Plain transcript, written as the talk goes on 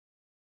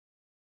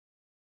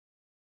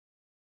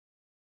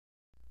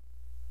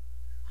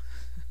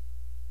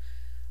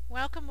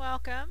Welcome,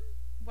 welcome,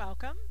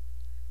 welcome.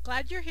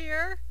 Glad you're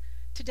here.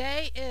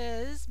 Today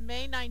is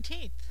May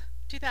 19th,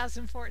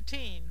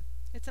 2014.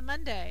 It's a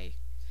Monday.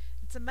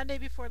 It's a Monday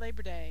before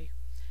Labor Day.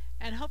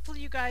 And hopefully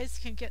you guys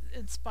can get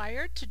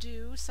inspired to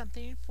do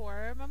something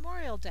for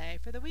Memorial Day,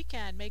 for the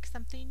weekend. Make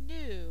something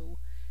new.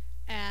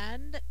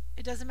 And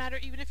it doesn't matter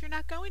even if you're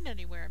not going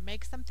anywhere.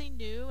 Make something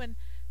new and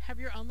have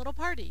your own little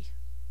party.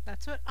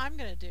 That's what I'm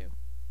going to do.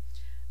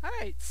 All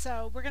right,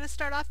 so we're going to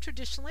start off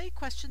traditionally,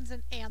 questions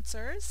and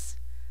answers.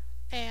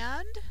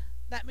 And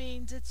that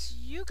means it's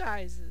you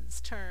guys'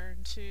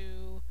 turn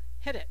to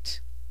hit it.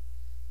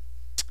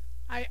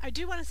 I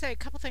do want to say a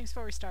couple things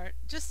before we start,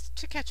 just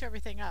to catch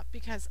everything up,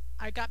 because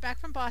I got back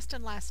from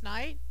Boston last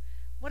night.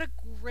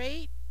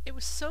 It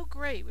was so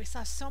great. We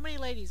saw so many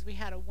ladies. We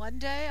had a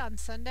 1-day on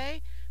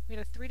Sunday. We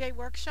had a 3-day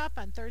workshop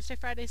on Thursday,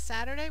 Friday,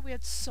 Saturday. We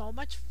had so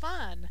much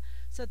fun.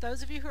 So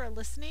those of you who are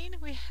listening,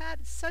 we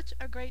had such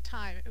a great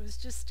time. It was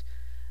just,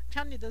 I'm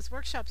telling you, those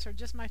workshops are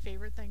just my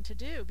favorite thing to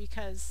do,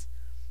 because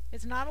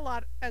it's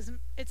not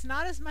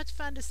as much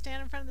fun to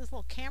stand in front of this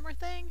little camera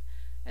thing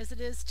as it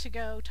is to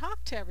go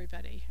talk to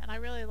everybody. And I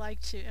really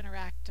like to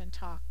interact and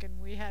talk, and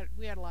we had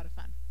a lot of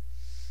fun.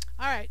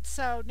 All right,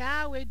 so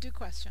now we do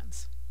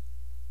questions.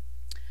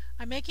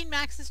 I'm making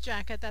Max's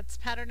jacket. That's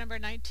pattern number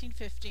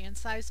 1950 in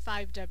size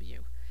 5W.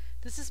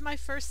 This is my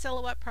first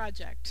silhouette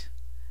project.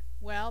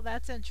 Well,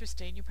 that's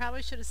interesting. You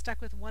probably should have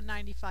stuck with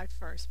 195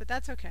 first, but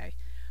that's okay.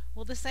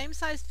 Will the same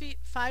size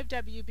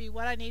 5W be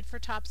what I need for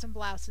tops and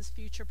blouses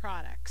future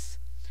products?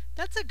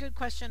 That's a good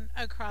question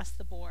across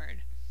the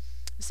board.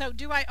 So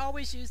do I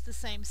always use the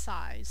same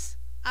size?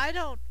 I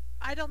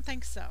don't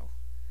think so.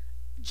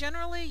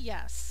 Generally,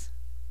 yes.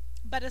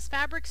 But as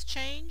fabrics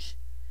change,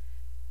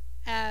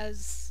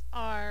 as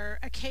our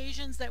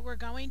occasions that we're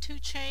going to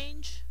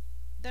change,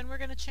 then we're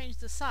going to change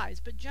the size.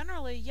 But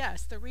generally,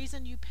 yes. The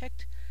reason you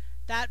picked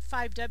that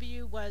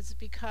 5W was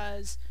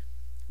because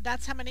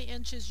that's how many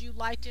inches you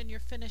liked in your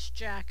finished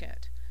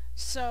jacket.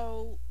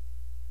 So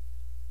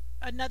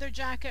another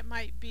jacket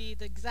might be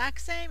the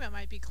exact same, it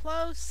might be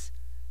close.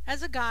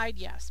 As a guide,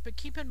 yes, but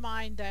keep in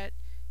mind that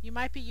you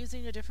might be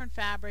using a different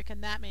fabric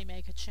and that may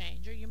make a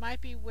change, or you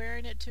might be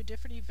wearing it to a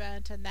different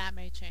event and that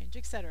may change,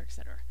 etc.,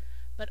 etc.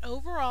 But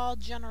overall,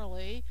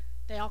 generally,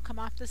 they all come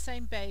off the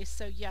same base,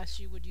 so yes,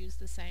 you would use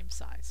the same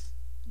size.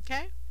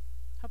 Okay?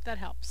 Hope that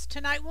helps.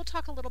 Tonight we'll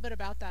talk a little bit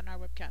about that in our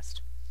webcast.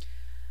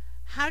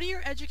 How do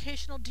your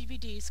educational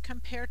DVDs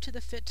compare to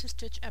the Fit to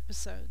Stitch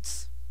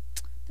episodes?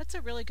 That's a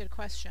really good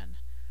question.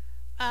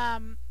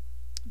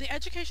 The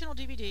educational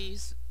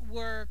DVDs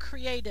were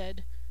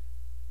created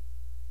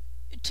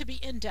to be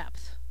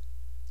in-depth.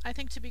 I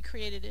think to be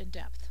created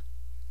in-depth.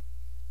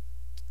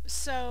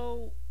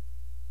 So,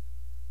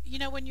 you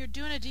know, when you're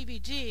doing a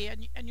DVD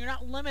and you're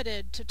not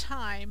limited to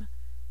time,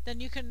 then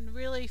you can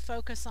really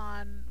focus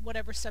on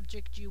whatever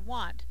subject you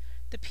want.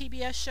 The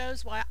PBS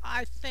shows, well,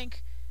 I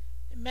think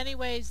in many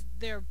ways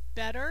they're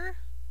better.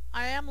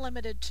 I am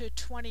limited to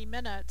 20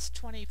 minutes,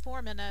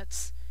 24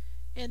 minutes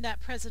in that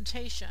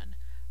presentation.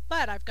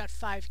 But I've got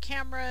 5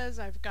 cameras,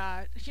 I've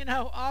got, you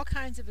know, all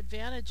kinds of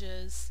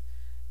advantages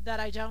that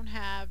I don't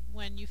have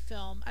when you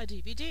film a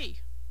DVD.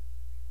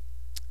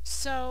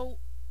 So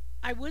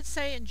I would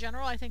say in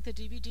general I think the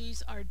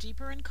DVDs are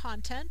deeper in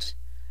content,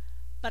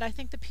 but I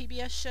think the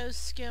PBS shows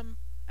skim,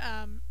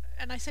 and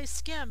I say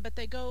skim, but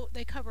they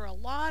cover a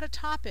lot of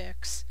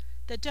topics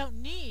that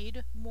don't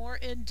need more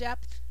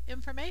in-depth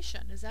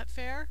information. Is that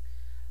fair?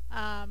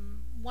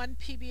 One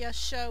PBS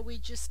show we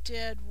just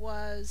did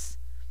was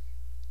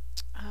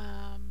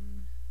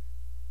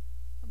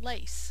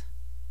lace.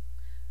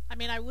 I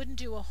mean, I wouldn't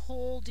do a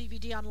whole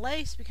DVD on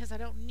lace because I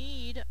don't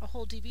need a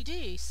whole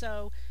DVD.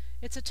 So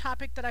it's a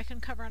topic that I can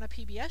cover on a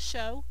PBS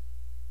show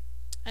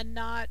and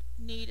not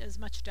need as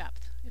much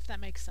depth, if that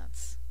makes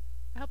sense.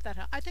 I hope that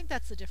helps. I think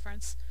that's the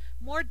difference.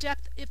 More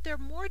depth. If there are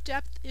more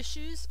depth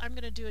issues, I'm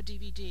going to do a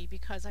DVD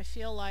because I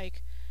feel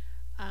like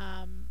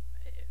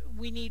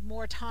we need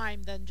more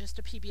time than just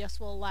a PBS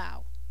will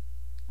allow.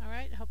 All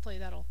right? Hopefully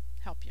that'll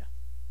help you.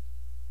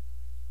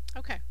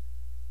 Okay.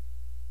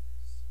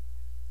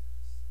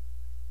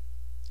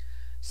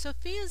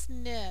 Sophia's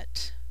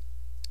knit.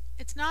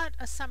 It's not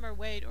a summer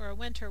weight or a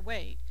winter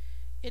weight.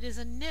 It is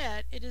a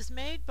knit. It is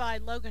made by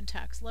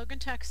Logantex.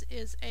 Logantex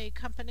is a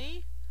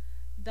company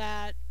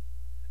that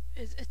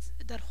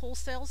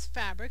wholesales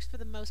fabrics. For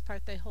the most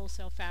part, they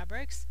wholesale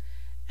fabrics,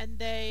 and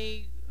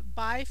they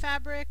buy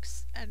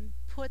fabrics and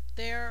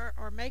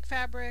make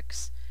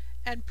fabrics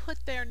and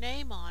put their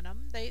name on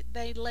them.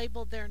 They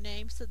label their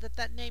name so that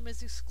that name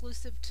is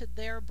exclusive to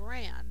their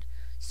brand.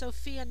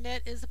 Sophia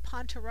Knit is a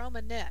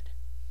Pontoroma knit.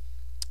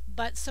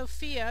 But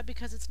Sophia,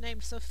 because it's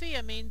named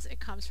Sophia, means it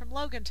comes from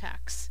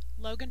Logantex.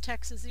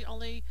 Logantex is the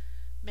only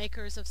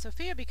makers of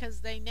Sophia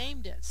because they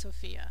named it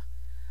Sophia.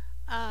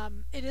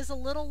 It is a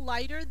little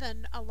lighter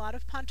than a lot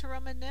of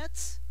Pontoroma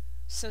knits,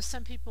 so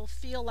some people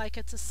feel like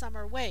it's a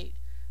summer weight.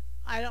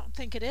 I don't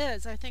think it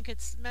is. I think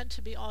it's meant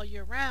to be all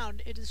year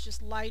round. It is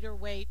just lighter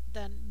weight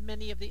than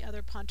many of the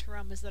other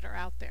Pontoromas that are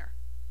out there.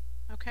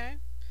 Okay?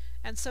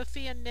 And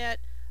Sophia knit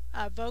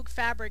Vogue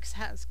Fabrics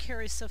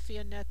carries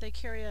Sophia knit. They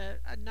carry a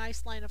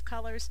nice line of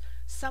colors.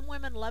 Some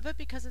women love it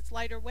because it's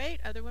lighter weight.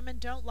 Other women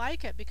don't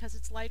like it because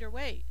it's lighter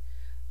weight.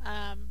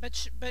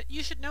 But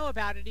you should know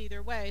about it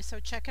either way. So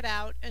check it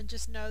out and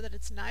just know that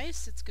it's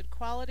nice. It's good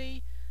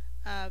quality.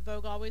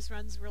 Vogue always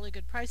runs really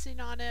good pricing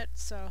on it.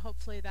 So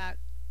hopefully that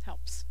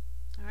helps.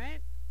 All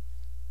right.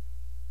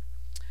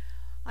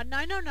 On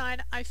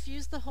 909, I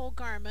fused the whole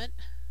garment,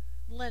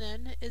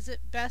 linen. Is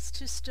it best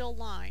to still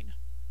line?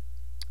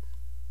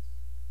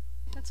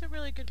 That's a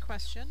really good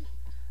question.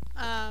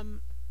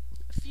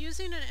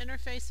 Fusing and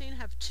interfacing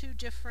have two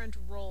different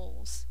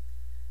roles.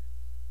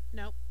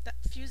 No,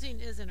 fusing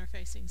is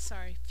interfacing,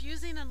 sorry.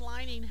 Fusing and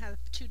lining have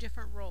two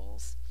different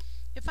roles.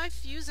 If I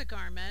fuse a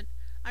garment,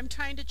 I'm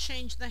trying to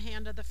change the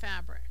hand of the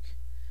fabric.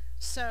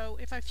 So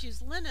if I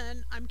fuse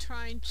linen, I'm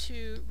trying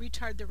to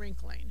retard the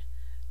wrinkling.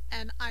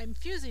 And I'm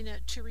fusing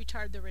it to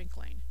retard the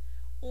wrinkling.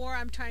 Or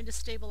I'm trying to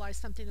stabilize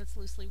something that's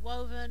loosely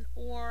woven,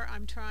 or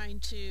I'm trying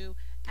to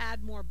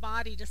add more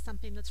body to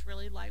something that's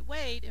really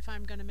lightweight if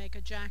I'm going to make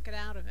a jacket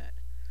out of it.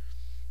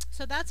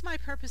 So that's my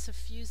purpose of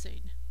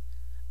fusing.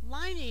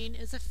 Lining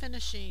is a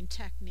finishing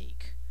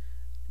technique.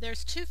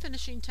 There's two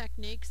finishing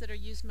techniques that are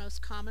used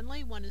most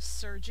commonly. One is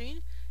serging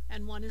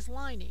and one is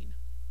lining.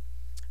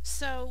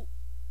 So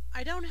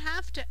I don't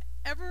have to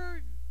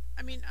ever,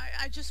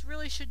 I just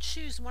really should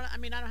choose one. I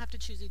don't have to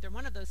choose either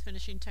one of those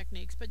finishing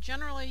techniques, but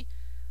generally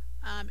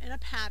in a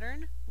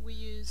pattern we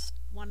use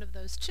one of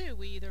those two.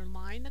 We either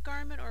line the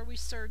garment or we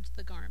serge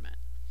the garment.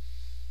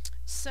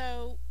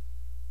 So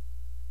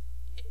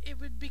it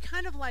would be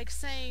kind of like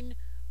saying,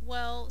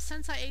 well,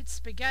 since I ate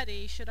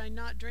spaghetti, should I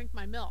not drink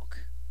my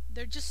milk?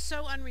 They're just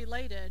so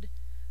unrelated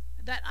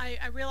that I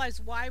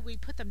realize why we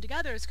put them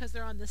together is because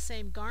they're on the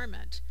same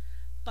garment.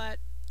 But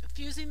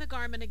fusing the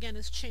garment, again,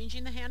 is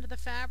changing the hand of the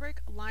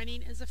fabric.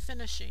 Lining is a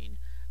finishing.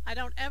 I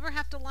don't ever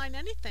have to line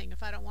anything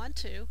if I don't want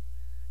to.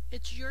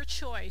 It's your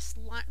choice.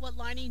 What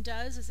lining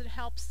does is it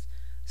helps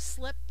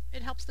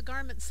the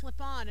garment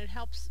slip on. It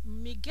helps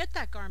me get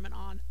that garment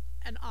on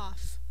and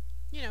off,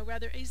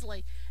 rather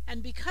easily.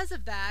 And because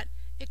of that,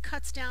 it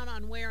cuts down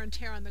on wear and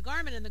tear on the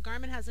garment, and the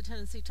garment has a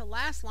tendency to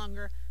last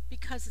longer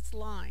because it's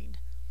lined.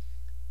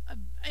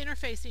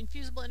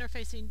 Fusible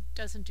interfacing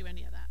doesn't do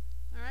any of that.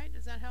 All right,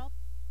 does that help?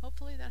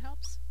 Hopefully that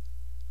helps.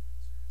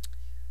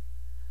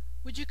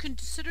 Would you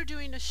consider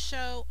doing a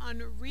show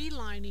on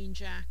relining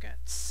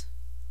jackets?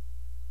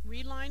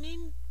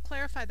 Relining?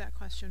 Clarify that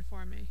question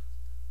for me.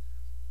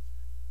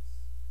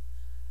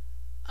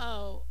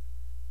 Oh,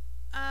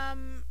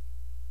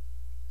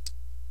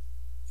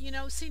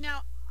 see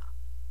now,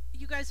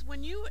 you guys,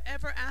 when you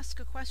ever ask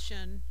a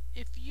question,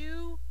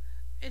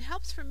 it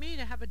helps for me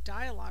to have a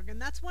dialogue,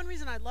 and that's one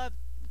reason I love,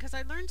 because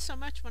I learned so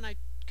much when I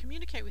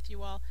communicate with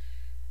you all.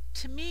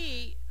 To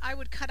me, I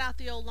would cut out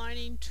the old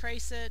lining,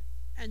 trace it,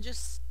 and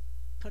just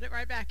put it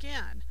right back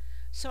in.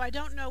 So I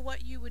don't know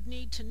what you would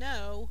need to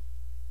know.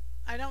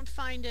 I don't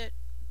find it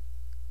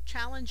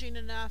challenging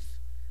enough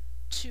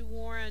to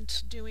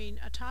warrant doing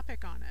a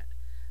topic on it.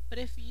 But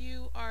if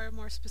you are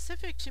more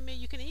specific to me,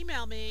 you can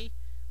email me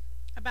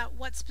about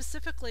what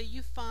specifically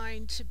you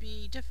find to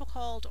be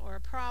difficult or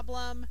a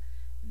problem.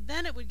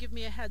 Then it would give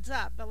me a heads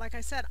up. But like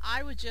I said,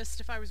 I would just,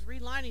 if I was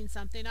relining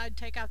something, I'd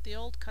take out the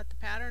old, cut the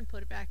pattern,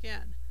 put it back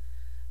in.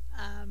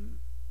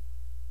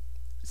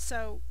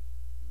 So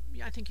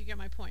yeah, I think you get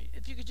my point.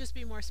 If you could just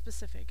be more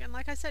specific. And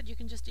like I said, you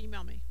can just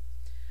email me.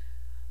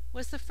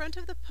 Was the front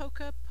of the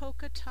polka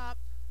top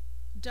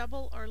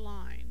double or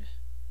lined?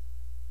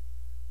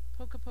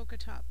 Polka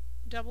top,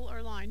 double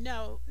or lined?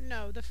 No,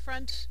 the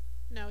front,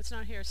 no, it's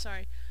not here,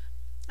 sorry.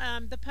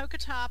 The polka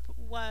top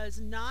was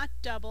not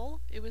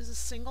double. It was a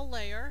single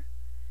layer.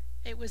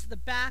 It was the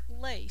back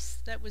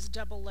lace that was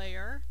double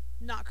layer.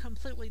 Not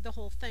completely the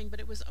whole thing, but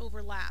it was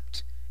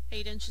overlapped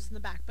 8 inches in the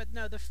back. But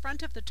no, the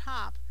front of the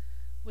top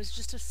was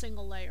just a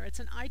single layer. It's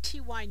an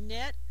ITY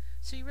knit,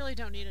 so you really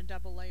don't need a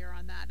double layer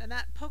on that. And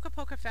that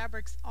polka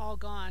fabric's all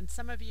gone.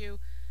 Some of you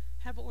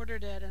have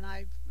ordered it, and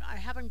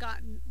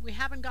we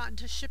haven't gotten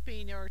to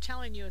shipping or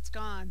telling you it's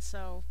gone,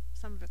 so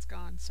some of it's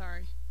gone,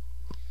 sorry.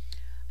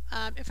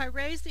 If I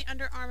raise the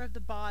underarm of the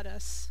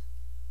bodice,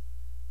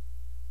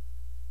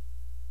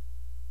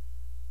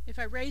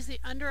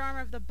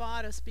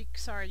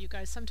 sorry you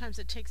guys, sometimes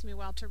it takes me a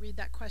while to read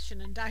that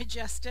question and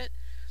digest it.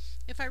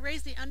 If I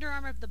raise the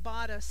underarm of the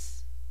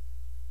bodice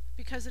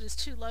because it is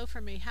too low for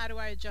me, how do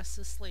I adjust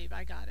the sleeve?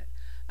 I got it.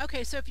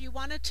 Okay, so if you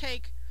want to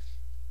take,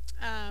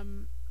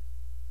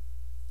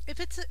 if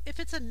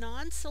it's a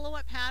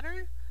non-silhouette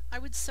pattern, I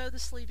would sew the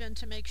sleeve in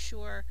to make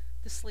sure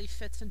the sleeve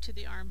fits into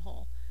the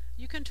armhole.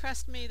 You can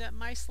trust me that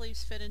my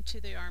sleeves fit into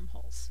the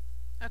armholes.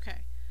 Okay,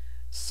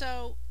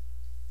 so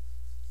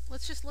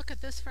let's just look at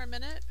this for a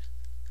minute,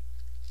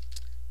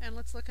 and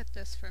let's look at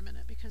this for a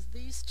minute, because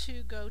these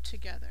two go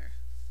together.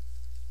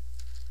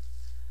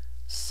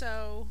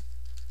 So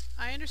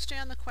I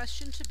understand the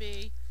question to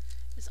be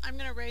is I'm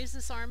going to raise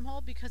this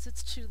armhole because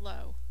it's too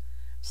low.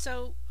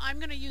 So I'm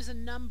going to use a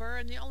number,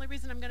 and the only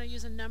reason I'm going to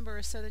use a number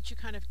is so that you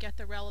kind of get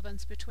the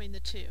relevance between the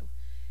two.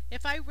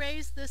 If I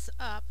raise this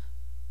up,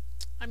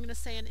 I'm going to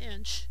say an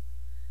inch,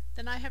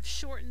 then I have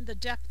shortened the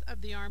depth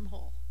of the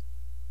armhole.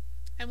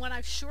 And when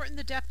I've shortened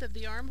the depth of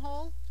the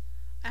armhole,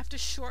 I have to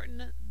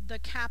shorten the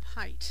cap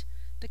height.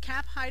 The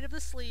cap height of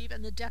the sleeve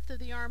and the depth of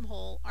the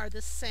armhole are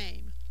the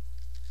same.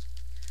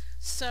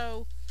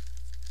 So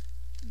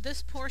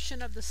this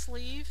portion of the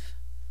sleeve,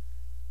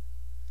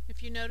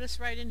 if you notice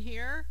right in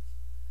here,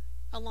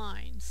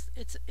 aligns.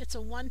 It's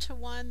a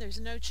one-to-one. There's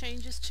no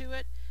changes to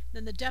it.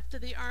 Then the depth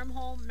of the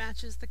armhole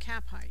matches the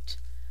cap height.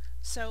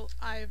 So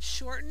I've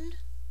shortened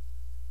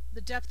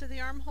the depth of the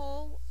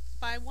armhole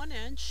by 1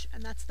 inch,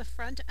 and that's the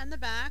front and the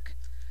back.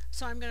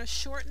 So I'm going to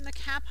shorten the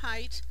cap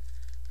height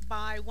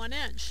by 1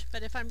 inch.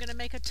 But if I'm going to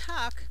make a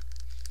tuck,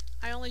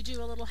 I only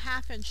do a little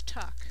half-inch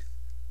tuck.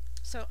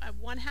 So a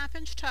 1/2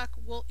 inch tuck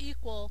will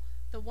equal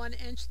the 1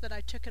 inch that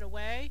I took it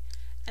away.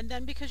 And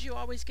then because you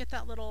always get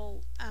that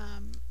little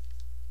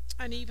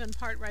uneven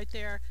part right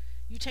there,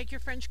 you take your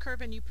French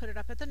curve and you put it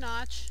up at the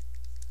notch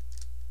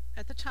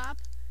at the top,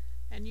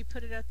 and you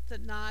put it at the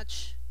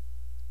notch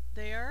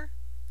there,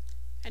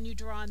 and you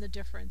draw in the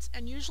difference.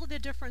 And usually the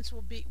difference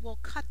will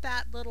cut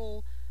that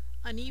little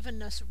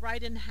unevenness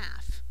right in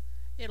half.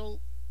 It'll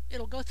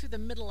go through the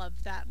middle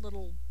of that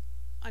little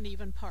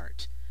uneven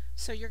part.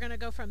 So you're going to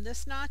go from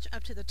this notch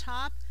up to the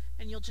top,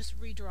 and you'll just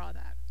redraw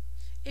that.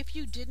 If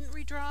you didn't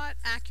redraw it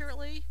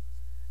accurately,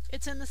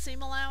 it's in the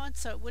seam allowance,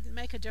 so it wouldn't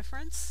make a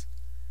difference.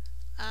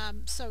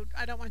 So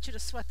I don't want you to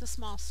sweat the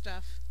small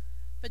stuff.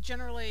 But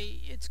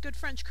generally, it's good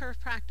French curve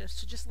practice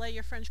to just lay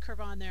your French curve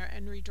on there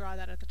and redraw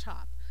that at the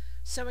top.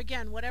 So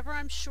again, whatever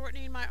I'm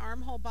shortening my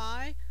armhole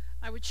by,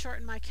 I would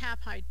shorten my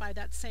cap height by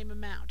that same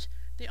amount.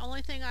 The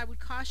only thing I would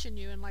caution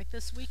you, and like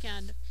this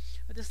weekend,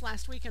 or this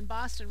last week in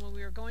Boston when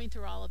we were going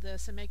through all of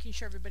this and making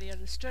sure everybody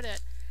understood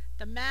it,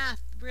 the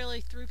math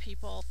really threw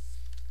people.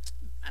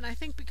 And I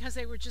think because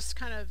they were just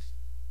kind of,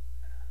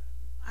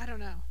 I don't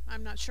know,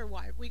 I'm not sure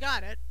why. We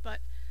got it, but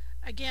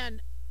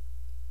again,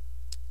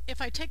 if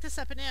I take this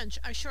up an inch,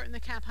 I shorten the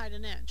cap height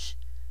an inch.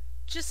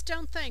 Just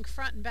don't think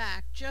front and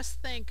back.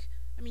 Just think,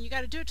 I mean, you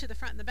got to do it to the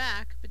front and the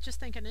back, but just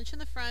think an inch in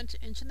the front,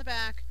 inch in the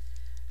back.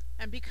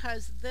 And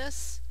because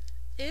this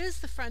is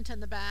the front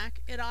and the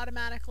back, it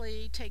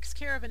automatically takes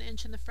care of an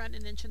inch in the front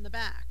and an inch in the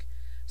back.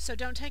 So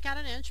don't take out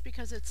an inch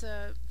because it's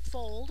a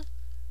fold.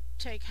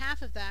 Take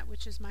half of that,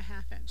 which is my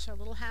 1/2 inch. So a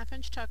little 1/2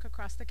 inch tuck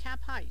across the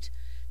cap height.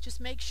 Just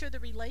make sure the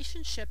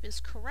relationship is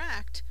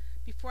correct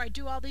before I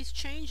do all these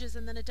changes,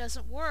 and then it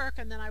doesn't work,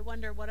 and then I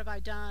wonder what have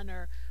I done,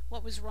 or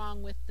what was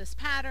wrong with this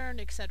pattern,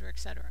 etc.,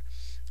 etc.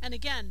 And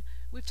again,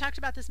 we've talked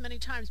about this many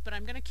times, but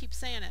I'm going to keep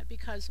saying it,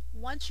 because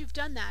once you've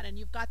done that and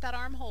you've got that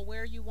armhole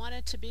where you want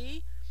it to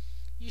be,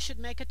 you should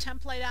make a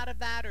template out of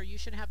that, or you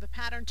should have a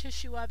pattern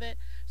tissue of it,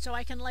 so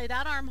I can lay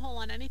that armhole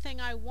on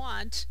anything I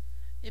want,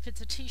 if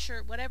it's a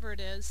t-shirt, whatever it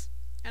is,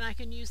 and I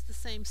can use the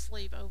same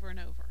sleeve over and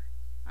over.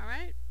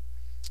 Alright?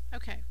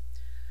 Okay.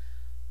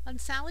 On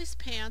Sally's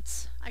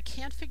pants, I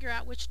can't figure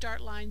out which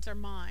dart lines are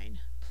mine.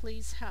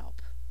 Please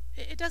help.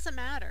 It doesn't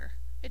matter.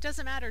 It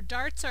doesn't matter.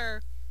 Darts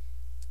are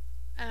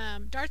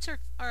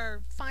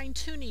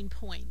fine-tuning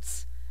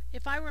points.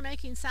 If I were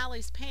making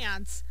Sally's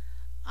pants,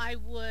 I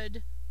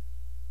would,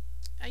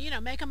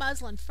 make a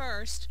muslin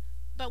first.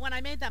 But when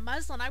I made that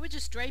muslin, I would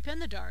just drape in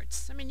the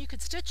darts. I mean, you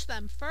could stitch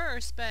them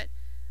first, but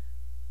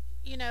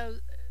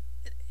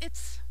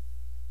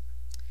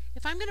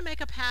if I'm going to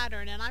make a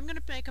pattern, and I'm going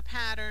to make a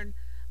pattern,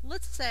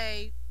 let's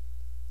say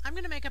I'm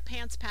going to make a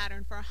pants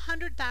pattern for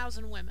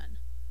 100,000 women,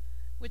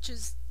 which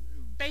is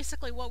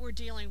basically what we're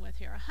dealing with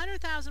here.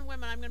 100,000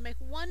 women, I'm going to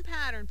make one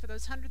pattern for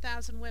those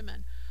 100,000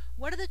 women.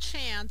 What are the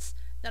chances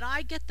that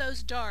I get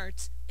those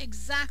darts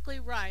exactly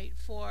right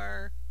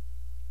for,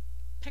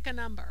 pick a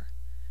number?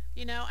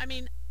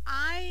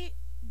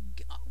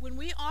 When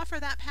we offer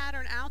that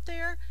pattern out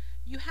there,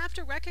 you have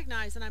to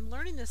recognize, and I'm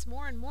learning this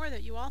more and more,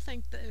 that you all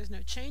think that there's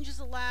no changes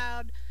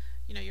allowed,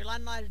 you're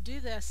not allowed to do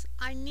this.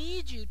 I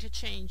need you to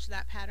change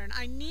that pattern.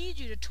 I need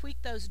you to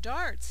tweak those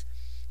darts.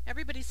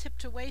 Everybody's hip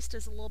to waist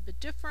is a little bit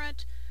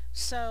different,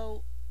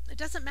 so it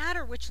doesn't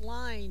matter which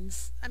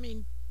lines. I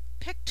mean,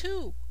 pick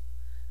two.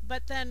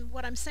 But then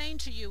what I'm saying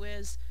to you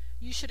is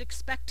you should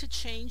expect to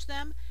change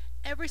them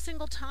every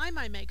single time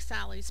I make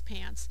Sally's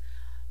pants.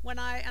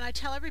 I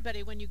tell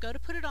everybody, when you go to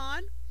put it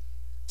on,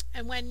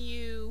 and when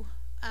you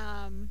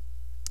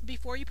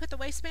before you put the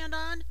waistband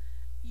on,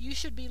 you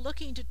should be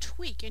looking to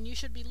tweak, and you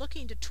should be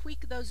looking to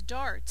tweak those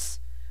darts.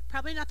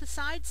 Probably not the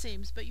side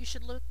seams, but you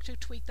should look to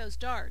tweak those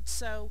darts.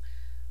 So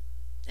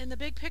in the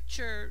big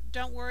picture,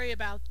 don't worry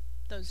about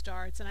those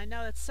darts. And I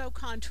know that's so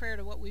contrary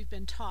to what we've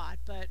been taught,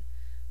 but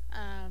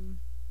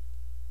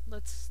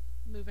let's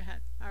move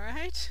ahead. All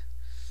right?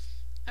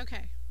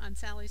 Okay, on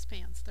Sally's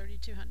pants,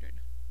 3200.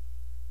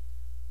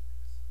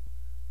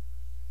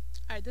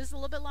 All right, this is a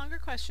little bit longer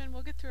question.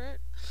 We'll get through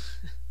it.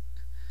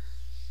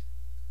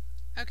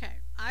 Okay,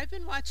 I've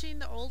been watching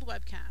the old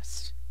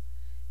webcast.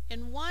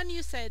 In one,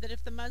 you say that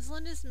if the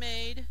muslin is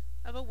made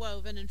of a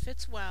woven and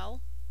fits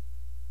well,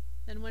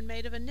 then when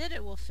made of a knit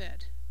it will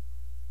fit.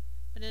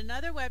 But in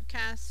another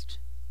webcast,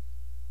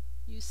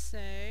 You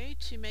say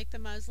to make the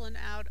muslin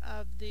out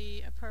of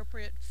the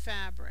appropriate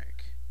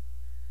fabric.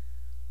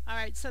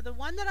 Alright, so the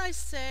one that I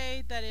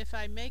say that if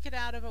I make it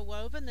out of a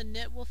woven, the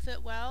knit will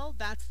fit well,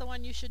 that's the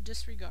one you should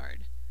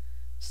disregard.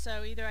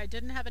 So either I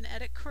didn't have an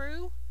edit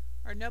crew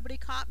or nobody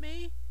caught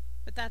me,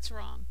 but that's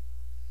wrong.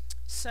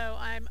 So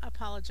I'm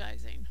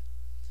apologizing.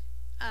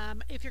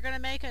 If you're going to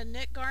make a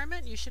knit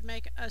garment, you should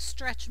make a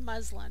stretch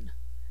muslin.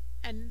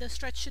 And the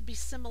stretch should be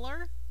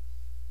similar.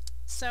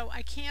 So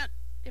I can't,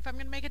 if I'm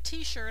going to make a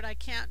t-shirt, I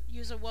can't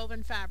use a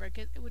woven fabric.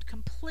 It would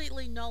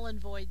completely null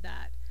and void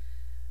that.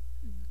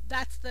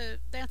 That's the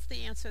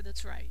answer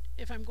that's right.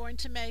 If I'm going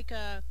to make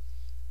a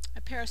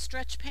pair of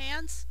stretch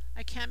pants,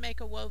 I can't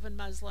make a woven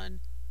muslin.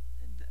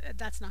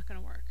 That's not going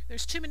to work.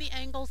 There's too many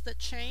angles that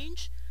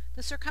change.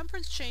 The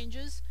circumference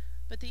changes,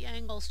 but the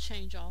angles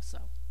change also.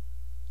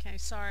 Okay,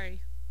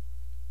 sorry.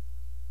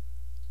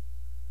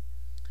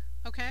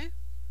 Okay.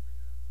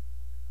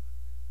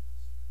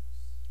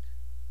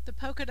 The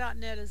polka dot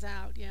knit is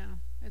out. Yeah,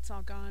 it's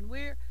all gone.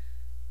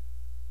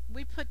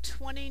 We put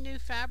 20 new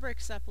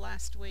fabrics up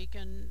last week,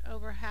 and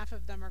over half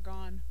of them are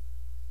gone.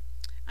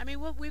 I mean,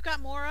 we've got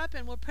more up,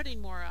 and we're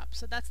putting more up,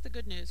 so that's the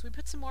good news. We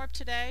put some more up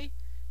today,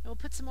 and we'll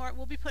put some more.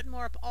 We'll be putting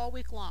more up all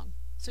week long.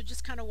 So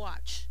just kind of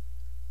watch.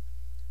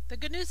 The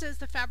good news is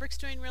the fabric's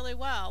doing really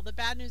well. The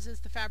bad news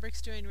is the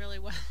fabric's doing really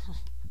well.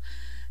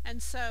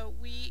 And so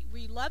we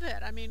love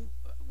it. I mean,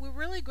 we're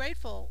really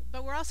grateful,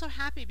 but we're also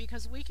happy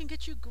because we can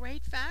get you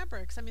great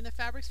fabrics. I mean, the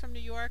fabrics from New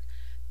York,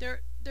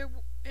 they're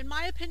in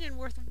my opinion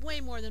worth way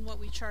more than what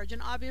we charge,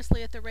 and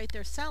obviously at the rate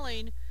they're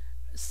selling,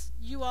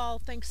 you all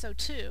think so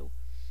too.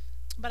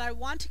 But I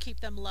want to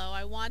keep them low.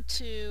 I want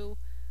to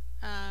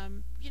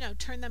you know,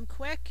 turn them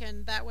quick,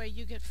 and that way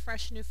you get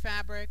fresh new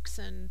fabrics,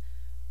 and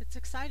it's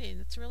exciting.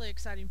 It's really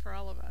exciting for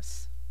all of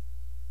us.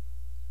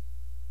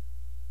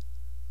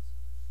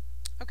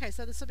 Okay,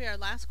 so this will be our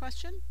last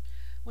question.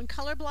 When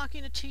color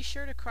blocking a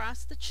t-shirt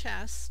across the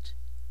chest,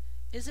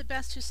 is it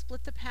best to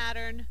split the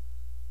pattern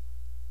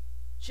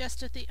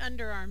just at the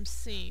underarm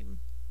seam?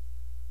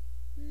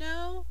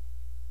 No.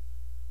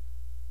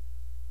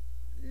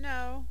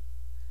 No.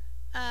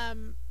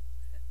 I'm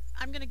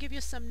going to give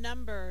you some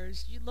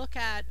numbers. You look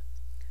at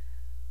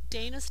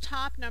Dana's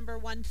top, number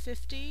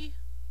 150,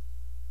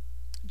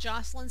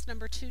 Jocelyn's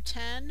number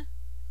 210,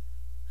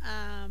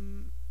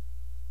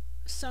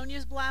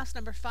 Sonia's blouse,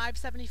 number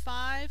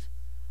 575.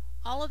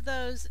 All of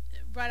those,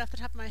 right off the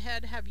top of my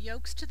head, have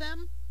yokes to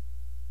them.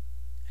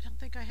 I don't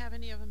think I have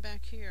any of them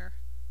back here.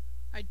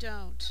 I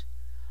don't.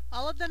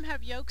 All of them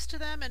have yokes to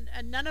them,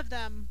 and none of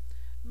them,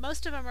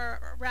 most of them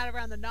are right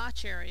around the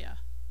notch area,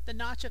 the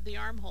notch of the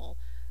armhole.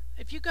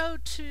 If you go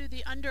to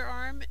the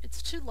underarm,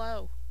 it's too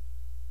low.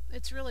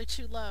 It's really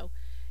too low.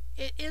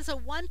 It is a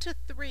 1 to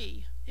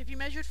 3. If you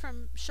measured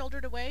from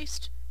shoulder to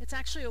waist, it's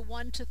actually a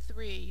 1 to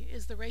 3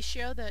 is the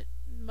ratio that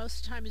most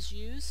of the time is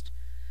used.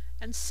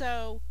 And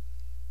so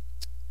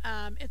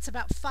it's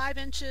about 5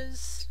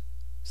 inches,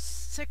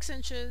 6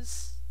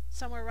 inches,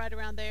 somewhere right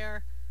around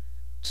there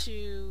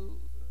to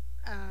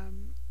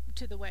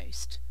the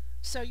waist.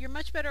 So you're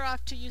much better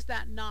off to use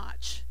that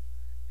notch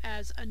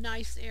as a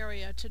nice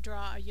area to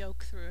draw a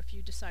yoke through if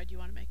you decide you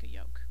want to make a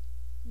yoke.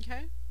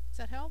 Okay? Does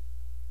that help?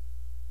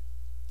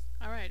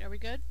 Alright, are we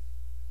good?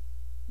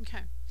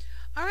 Okay.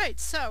 Alright,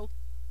 so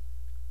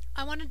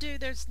I want to do,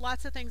 there's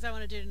lots of things I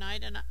want to do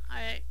tonight, and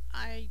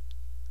I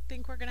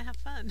think we're going to have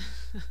fun.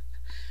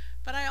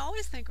 But I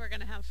always think we're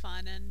going to have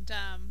fun, and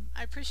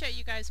I appreciate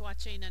you guys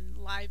watching and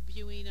live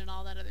viewing and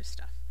all that other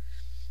stuff.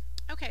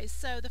 Okay,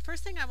 so the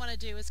first thing I want to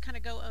do is kind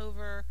of go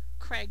over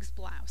Craig's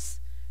blouse.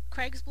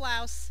 Craig's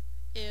blouse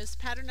is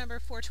pattern number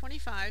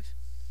 425,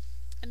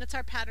 and it's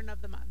our pattern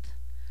of the month.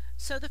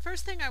 So the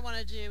first thing I want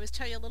to do is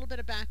tell you a little bit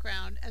of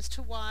background as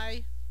to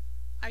why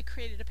I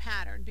created a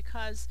pattern,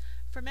 because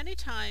for many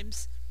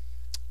times,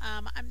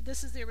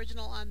 this is the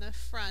original on the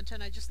front,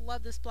 and I just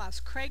love this blouse.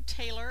 Craig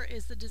Taylor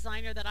is the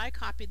designer that I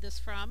copied this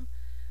from.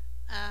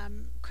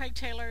 Craig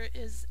Taylor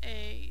is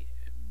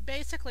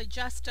basically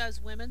just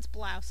does women's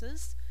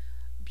blouses.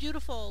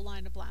 Beautiful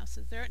line of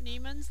blouses. They're at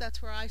Neiman's.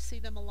 That's where I see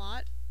them a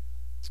lot.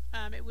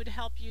 It would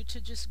help you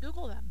to just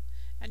Google them,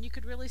 and you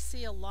could really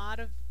see a lot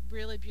of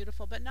really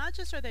beautiful, but not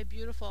just are they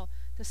beautiful,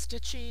 the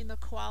stitching, the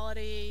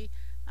quality,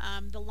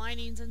 the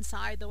linings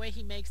inside, the way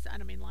he makes, I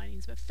don't mean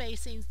linings, but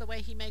facings, the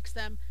way he makes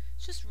them,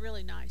 it's just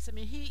really nice. I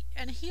mean, he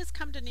has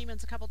come to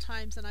Neiman's a couple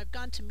times, and I've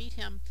gone to meet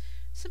him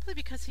simply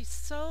because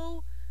he's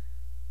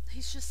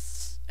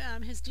just,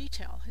 his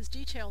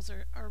details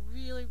are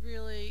really,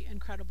 really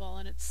incredible,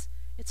 and it's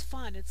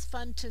fun. It's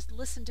fun to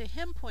listen to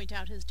him point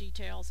out his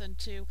details and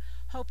to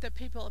hope that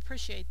people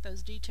appreciate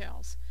those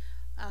details.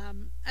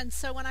 And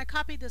so when I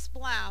copied this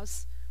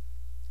blouse,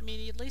 I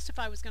mean, at least if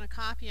I was going to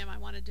copy him, I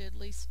wanted to at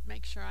least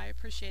make sure I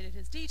appreciated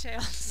his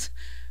details,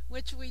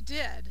 which we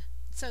did.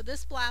 So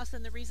this blouse,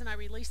 and the reason I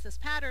released this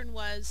pattern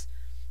was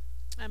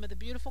the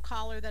beautiful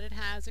collar that it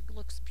has. It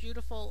looks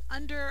beautiful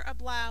under a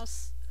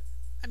blouse,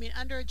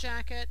 under a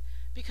jacket,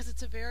 because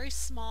it's a very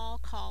small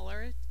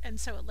collar, and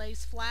so it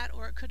lays flat,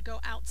 or it could go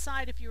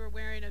outside if you were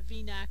wearing a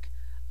V-neck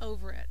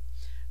over it.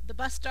 The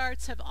bust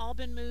darts have all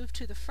been moved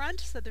to the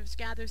front, so there's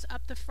gathers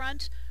up the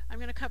front. I'm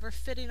going to cover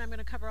fitting, I'm going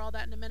to cover all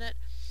that in a minute.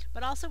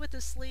 But also with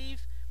the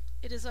sleeve,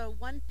 it is a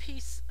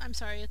one-piece,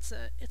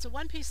 it's a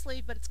one-piece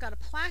sleeve, but it's got a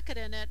placket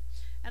in it,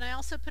 and I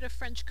also put a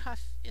French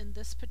cuff in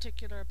this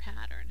particular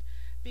pattern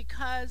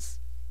because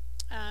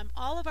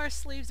all of our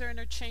sleeves are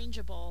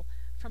interchangeable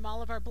from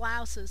all of our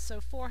blouses,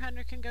 so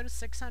 400 can go to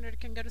 600,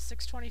 can go to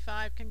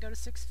 625, can go to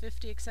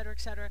 650, etc.,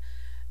 etc.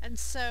 And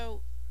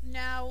so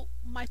now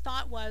my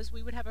thought was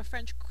we would have a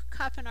French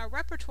cuff in our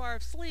repertoire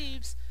of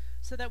sleeves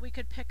so that we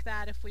could pick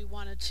that if we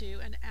wanted to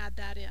and add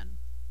that in.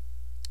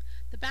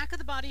 The back of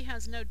the body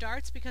has no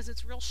darts because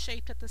it's real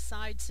shaped at the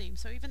side seam.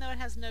 So even though it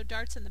has no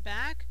darts in the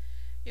back,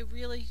 it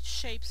really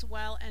shapes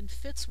well and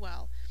fits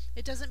well.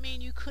 It doesn't mean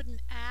you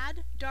couldn't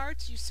add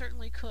darts, you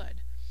certainly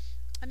could.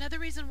 Another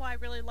reason why I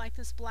really like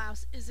this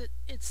blouse is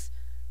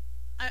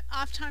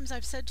oftentimes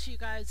I've said to you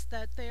guys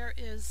that there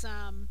is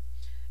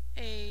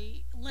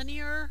a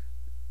linear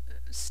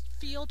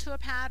feel to a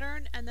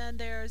pattern and then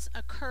there's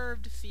a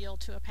curved feel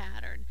to a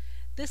pattern.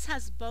 This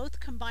has both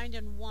combined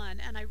in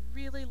one, and I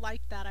really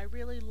liked that. I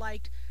really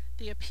liked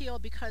the appeal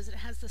because it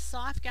has the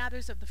soft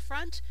gathers of the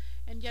front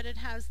and yet it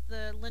has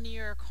the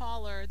linear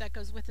collar that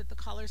goes with it. The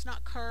collar's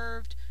not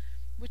curved,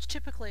 which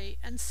typically,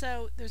 and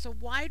so there's a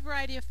wide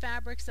variety of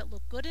fabrics that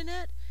look good in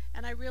it,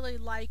 and I really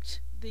liked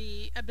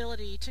the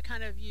ability to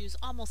kind of use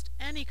almost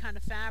any kind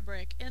of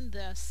fabric in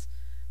this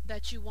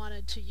that you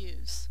wanted to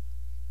use.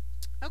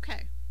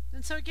 Okay,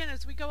 and so again,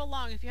 as we go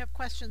along, if you have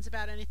questions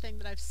about anything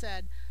that I've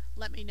said,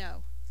 let me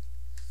know.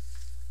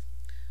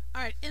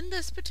 Alright, in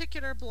this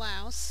particular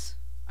blouse,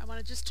 I want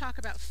to just talk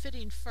about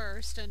fitting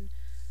first and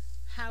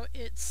how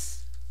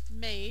it's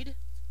made.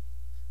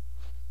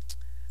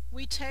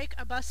 We take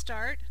a bust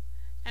dart,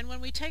 and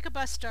when we take a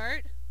bust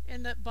dart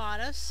in the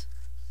bodice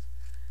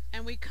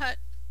and we cut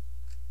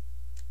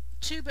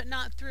to but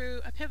not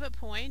through a pivot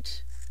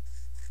point,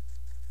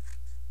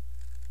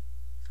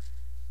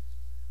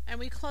 and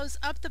we close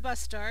up the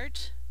bust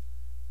dart,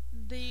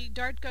 the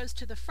dart goes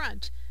to the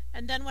front.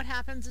 And then what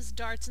happens is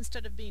darts,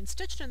 instead of being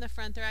stitched in the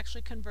front, they're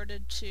actually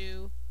converted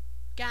to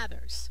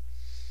gathers.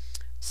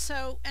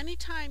 So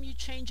anytime you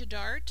change a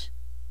dart,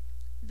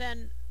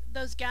 then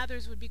those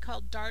gathers would be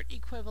called dart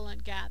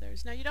equivalent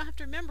gathers. Now you don't have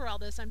to remember all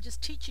this, I'm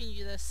just teaching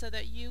you this so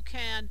that you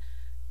can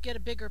get a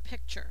bigger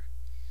picture.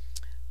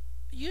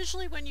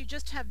 Usually when you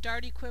just have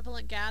dart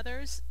equivalent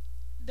gathers,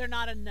 they're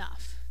not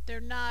enough.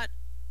 They're not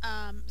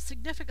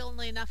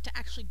significantly enough to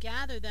actually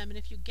gather them, and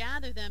if you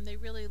gather them, they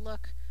really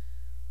look,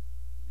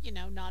 you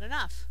know, not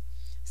enough.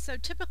 So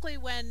typically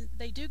when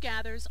they do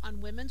gathers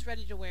on women's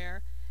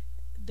ready-to-wear,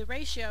 the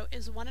ratio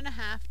is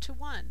 1.5 to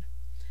 1.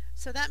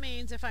 So that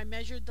means if I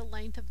measured the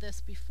length of this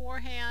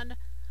beforehand,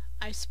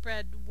 I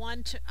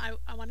want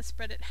to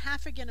spread it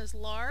half again as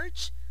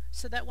large,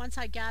 so that once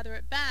I gather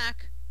it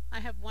back, I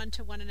have 1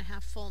 to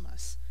 1.5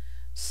 fullness.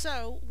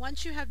 So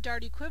once you have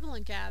dart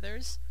equivalent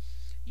gathers,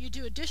 you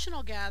do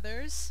additional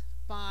gathers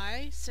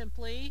by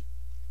simply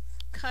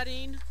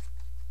cutting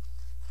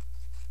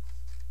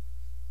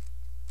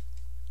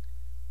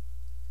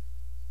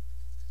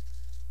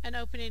and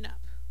opening up.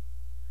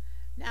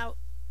 Now,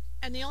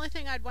 and the only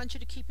thing I'd want you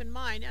to keep in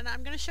mind, and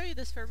I'm going to show you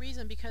this for a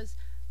reason because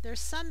there's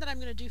some that I'm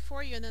going to do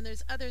for you and then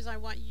there's others I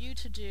want you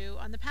to do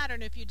on the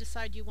pattern if you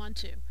decide you want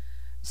to.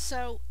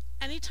 So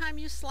anytime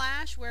you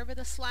slash, wherever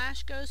the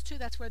slash goes to,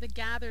 that's where the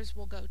gathers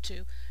will go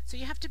to. So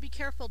you have to be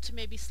careful to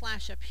maybe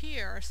slash up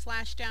here or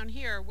slash down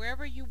here,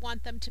 wherever you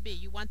want them to be.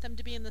 You want them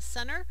to be in the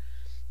center,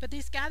 but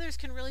these gathers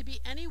can really be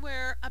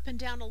anywhere up and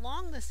down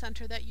along the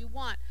center that you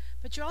want.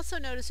 But you also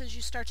notice as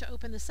you start to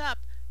open this up,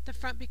 the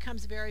front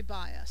becomes very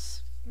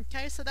biased.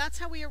 Okay, so that's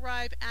how we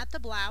arrive at the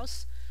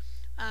blouse.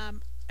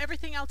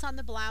 Everything else on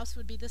the blouse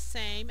would be the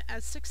same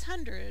as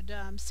 600,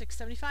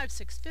 675,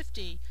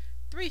 650,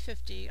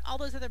 350, all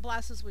those other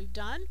blouses we've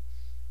done.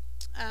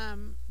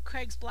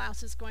 Craig's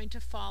blouse is going to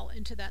fall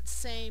into that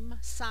same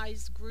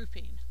size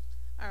grouping.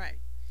 Alright,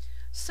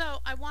 so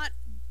I want,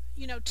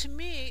 you know, to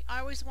me,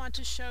 I always want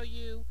to show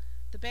you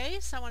the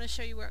base, I want to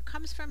show you where it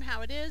comes from,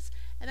 how it is,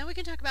 and then we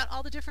can talk about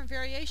all the different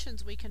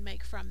variations we can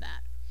make from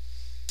that.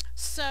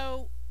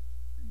 So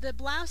the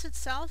blouse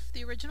itself,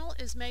 the original,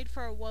 is made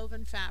for a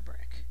woven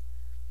fabric.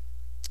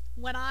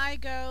 When I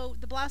go,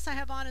 the blouse I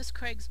have on is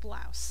Craig's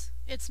blouse.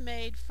 It's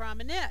made from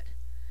a knit.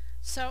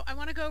 So I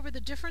want to go over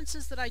the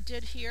differences that I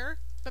did here,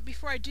 but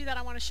before I do that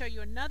I want to show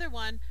you another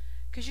one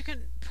because you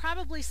can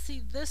probably see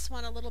this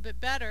one a little bit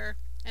better,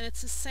 and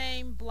it's the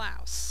same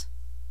blouse.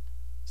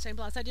 Same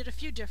blouse. I did a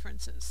few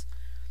differences.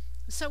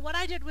 So what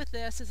I did with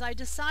this is I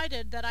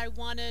decided that I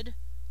wanted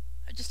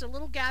just a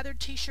little gathered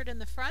t-shirt in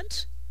the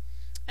front,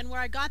 and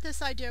where I got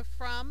this idea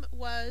from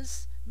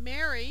was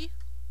Mary,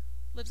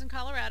 lives in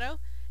Colorado,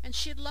 and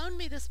she had loaned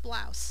me this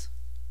blouse.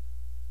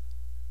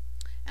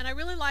 And I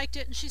really liked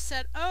it, and she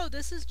said, oh,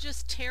 this is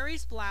just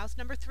Terry's blouse,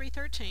 number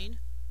 313.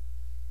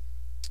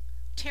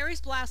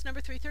 Terry's blouse,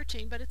 number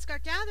 313, but it's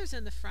got gathers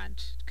in the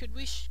front. Could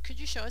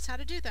you show us how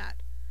to do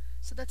that?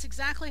 So that's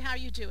exactly how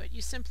you do it.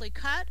 You simply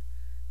cut,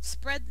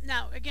 Spread,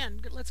 now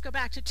again, let's go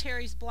back to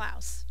Terry's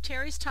blouse.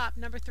 Terry's top,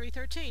 number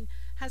 313,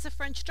 has a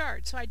French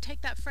dart. So I'd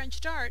take that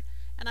French dart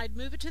and I'd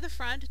move it to the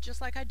front,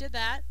 just like I did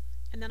that,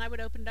 and then I would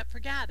open it up for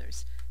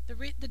gathers.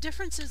 The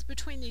differences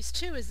between these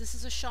two is this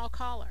is a shawl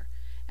collar.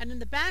 And in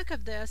the back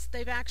of this,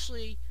 they've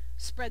actually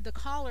spread the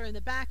collar in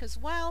the back as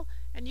well,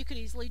 and you could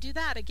easily do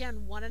that.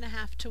 Again,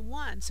 1.5 to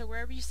 1. So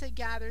wherever you say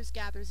gathers,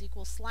 gathers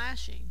equals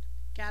slashing.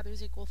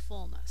 Gathers equal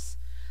fullness.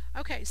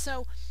 Okay,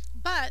 so,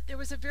 but there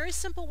was a very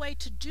simple way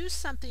to do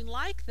something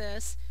like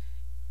this,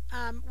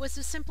 was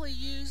to simply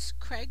use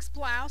Craig's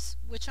blouse,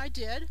 which I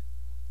did.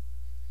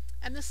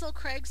 And this little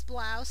Craig's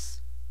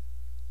blouse,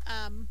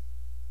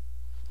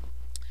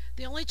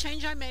 the only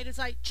change I made is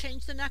I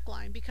changed the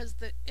neckline because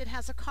it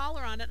has a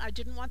collar on it. I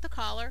didn't want the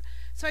collar,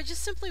 so I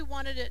just simply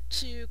wanted it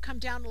to come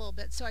down a little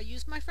bit. So I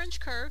used my French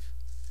curve,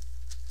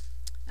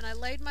 and I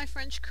laid my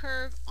French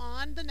curve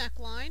on the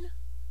neckline.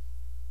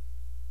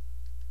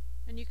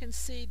 And you can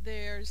see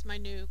there's my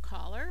new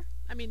collar.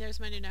 There's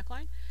my new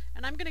neckline.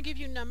 And I'm going to give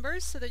you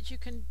numbers so that you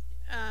can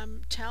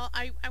tell.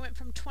 I went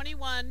from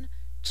 21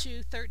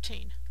 to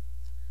 13.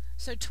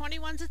 So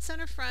 21's at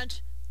center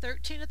front,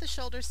 13 at the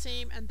shoulder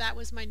seam, and that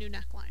was my new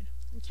neckline.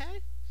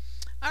 Okay?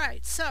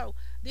 Alright, so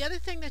the other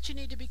thing that you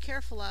need to be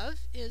careful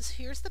of is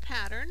here's the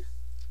pattern.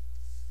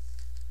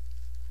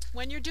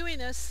 When you're doing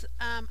this,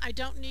 I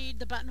don't need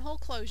the buttonhole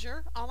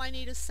closure. All I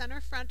need is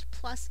center front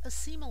plus a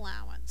seam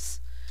allowance.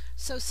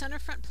 So center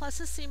front plus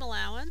a seam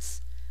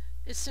allowance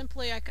is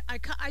simply,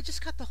 I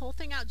just cut the whole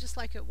thing out just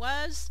like it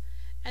was,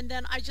 and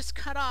then I just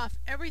cut off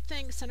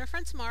everything. Center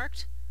front's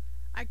marked.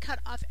 I cut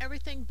off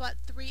everything but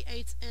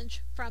 3/8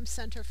 inch from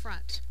center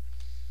front.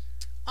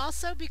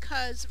 Also,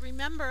 because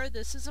remember,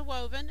 this is a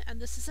woven and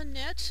this is a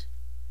knit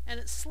and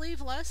it's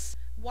sleeveless,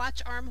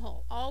 watch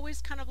armhole.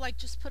 Always kind of like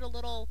just put a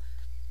little,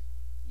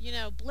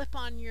 blip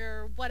on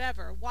your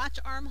whatever. Watch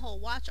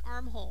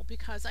armhole,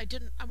 because I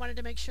wanted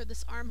to make sure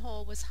this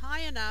armhole was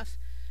high enough,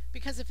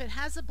 because if it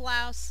has a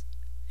blouse,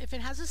 if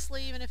it has a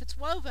sleeve, and if it's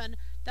woven,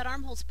 that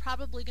armhole's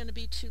probably going to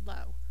be too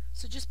low.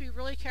 So just be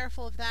really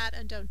careful of that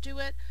and don't do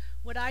it.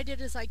 What I did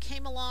is I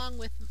came along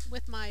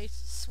with my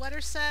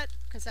sweater set,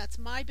 because that's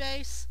my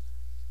base.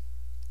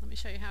 Let me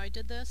show you how I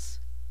did this.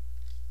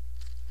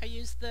 I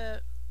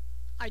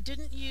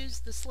didn't use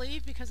the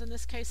sleeve because in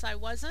this case I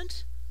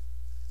wasn't.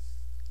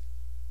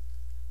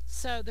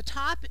 So the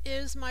top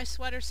is my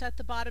sweater set,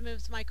 the bottom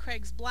is my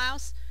Craig's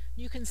blouse.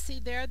 You can see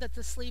there that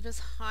the sleeve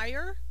is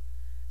higher.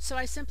 So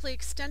I simply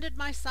extended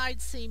my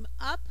side seam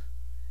up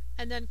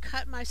and then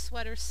cut my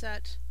sweater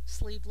set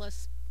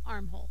sleeveless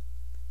armhole.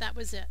 That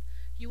was it.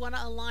 You want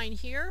to align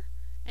here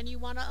and you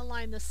want to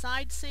align the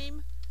side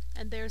seam,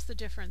 and there's the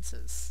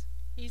differences.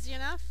 Easy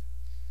enough?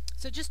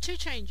 So just 3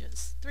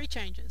 changes.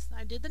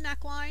 I did the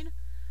neckline.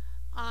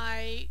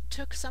 I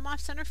took some off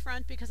center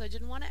front because I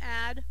didn't want to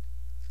add.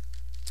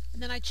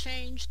 And then I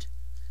changed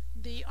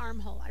the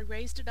armhole. I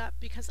raised it up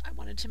because I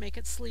wanted to make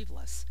it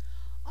sleeveless.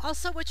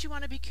 Also, what you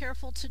want to be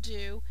careful to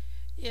do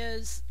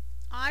is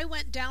I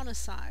went down a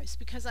size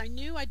because I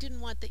knew I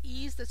didn't want the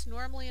ease that's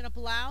normally in a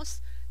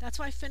blouse. That's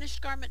why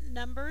finished garment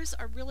numbers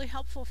are really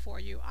helpful for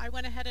you. I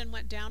went ahead and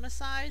went down a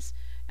size,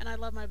 and I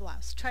love my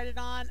blouse. Tried it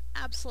on,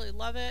 absolutely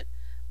love it.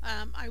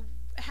 I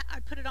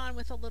put it on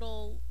with a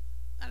little,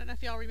 I don't know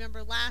if y'all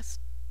remember last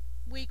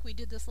week we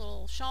did this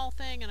little shawl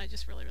thing, and I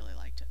just really, really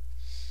liked it.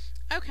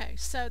 Okay,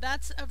 so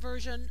that's a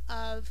version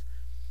of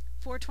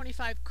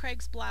 425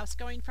 Craig's blouse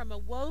going from a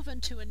woven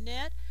to a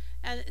knit,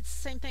 and it's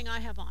the same thing I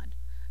have on.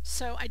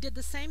 So I did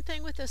the same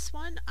thing with this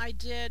one. I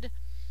did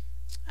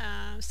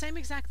same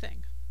exact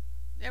thing.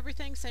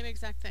 Everything, same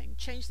exact thing.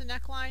 Changed the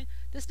neckline.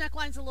 This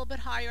neckline's a little bit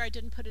higher. I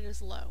didn't put it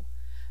as low.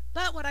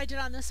 But what I did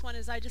on this one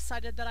is I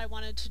decided that I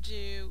wanted to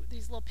do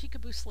these little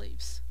peekaboo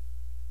sleeves.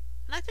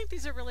 And I think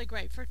these are really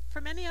great.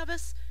 For many of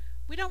us,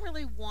 we don't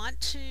really want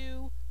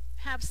to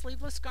have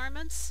sleeveless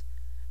garments.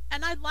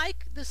 And I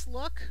like this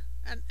look,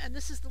 and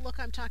this is the look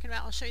I'm talking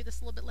about. I'll show you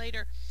this a little bit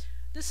later.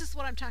 This is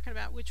what I'm talking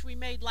about, which we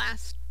made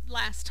last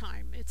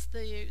time. It's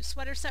the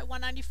sweater set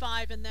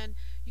 195, and then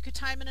you could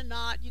tie them in a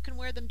knot. You can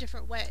wear them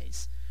different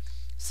ways.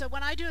 So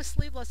when I do a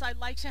sleeveless, I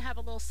like to have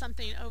a little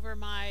something over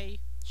my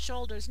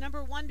shoulders.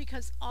 Number one,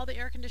 because all the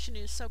air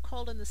conditioning is so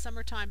cold in the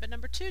summertime, but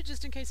number two,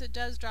 just in case it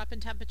does drop in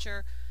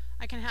temperature,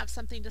 I can have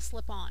something to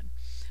slip on.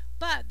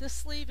 But this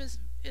sleeve is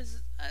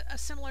a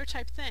similar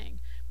type thing.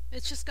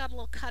 It's just got a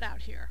little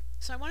cutout here.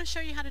 So I want to show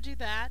you how to do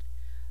that.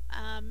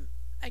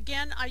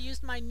 Again, I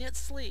used my knit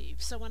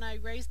sleeve. So when I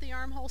raised the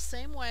armhole,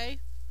 same way.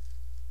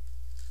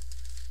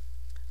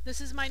 This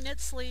is my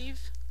knit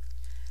sleeve.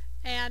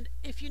 And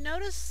if you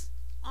notice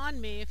on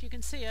me, if you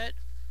can see it,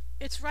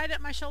 it's right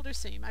at my shoulder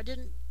seam.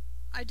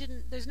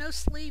 There's no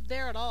sleeve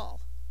there at all.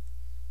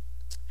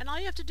 And all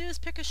you have to do is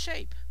pick a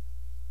shape.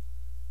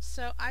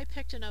 So I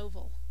picked an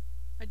oval.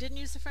 I didn't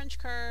use the French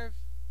curve.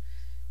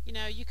 You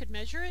know, you could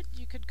measure it,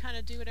 you could kind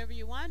of do whatever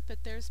you want,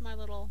 but there's my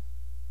little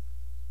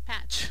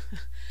patch.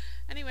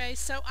 Anyway,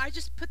 so I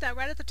just put that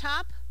right at the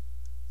top,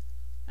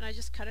 and I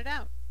just cut it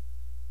out.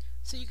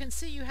 So you can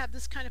see you have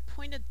this kind of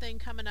pointed thing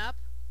coming up,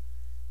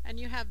 and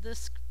you have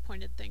this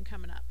pointed thing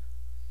coming up.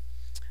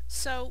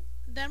 So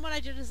then what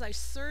I did is I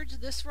serged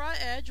this raw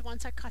edge.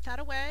 Once I cut that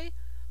away,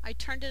 I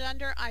turned it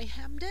under, I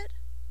hemmed it,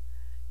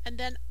 and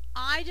then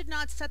I did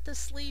not set the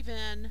sleeve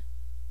in.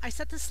 I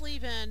set the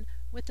sleeve in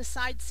with the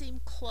side seam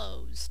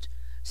closed.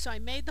 So I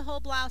made the whole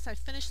blouse, I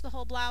finished the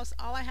whole blouse,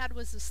 all I had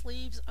was the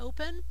sleeves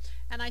open,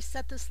 and I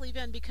set the sleeve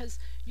in because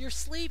your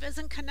sleeve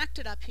isn't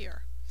connected up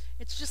here.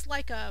 It's just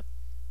like a,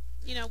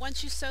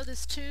 once you sew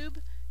this tube,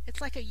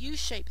 it's like a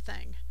U-shaped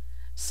thing.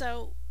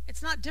 So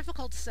it's not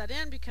difficult to set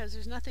in because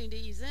there's nothing to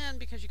ease in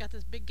because you got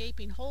this big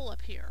gaping hole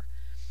up here.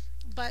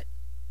 But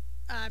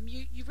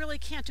you really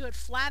can't do it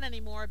flat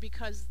anymore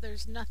because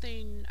there's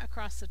nothing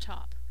across the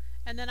top.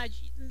 And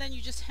then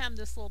you just hem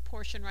this little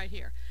portion right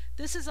here.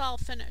 This is all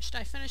finished.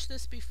 I finished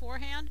this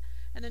beforehand,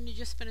 and then you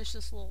just finish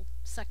this little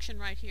section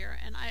right here.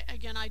 And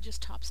I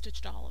just top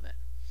stitched all of it.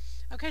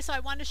 Okay, so I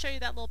wanted to show you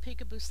that little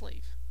peekaboo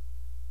sleeve.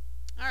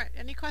 All right,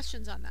 any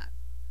questions on that?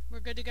 We're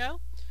good to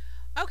go?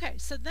 Okay,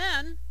 so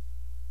then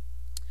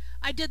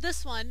I did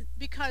this one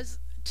because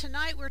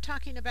tonight we're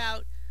talking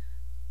about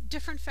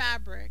different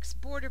fabrics,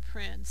 border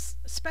prints,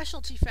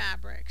 specialty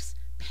fabrics,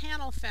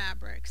 panel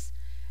fabrics,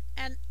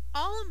 and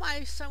all of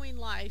my sewing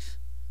life,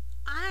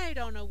 I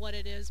don't know what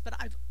it is, but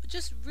I've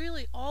just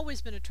really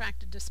always been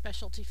attracted to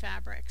specialty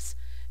fabrics.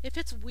 If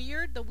it's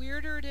weird, the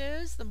weirder it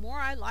is, the more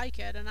I like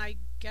it, and I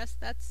guess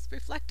that's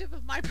reflective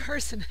of my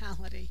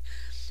personality.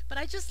 But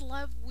I just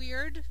love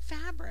weird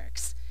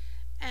fabrics,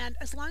 and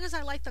as long as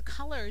I like the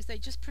colors, they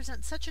just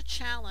present such a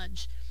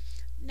challenge.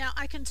 Now,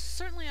 I can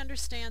certainly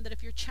understand that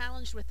if you're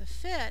challenged with the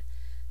fit,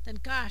 then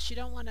gosh, you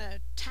don't want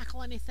to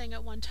tackle anything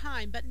at one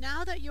time. But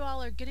now that you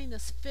all are getting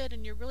this fit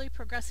and you're really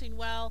progressing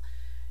well,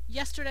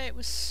 yesterday it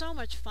was so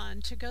much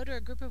fun to go to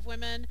a group of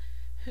women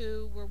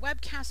who were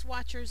webcast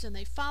watchers and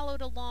they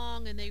followed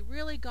along and they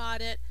really got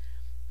it.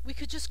 We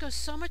could just go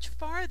so much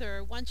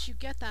farther once you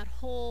get that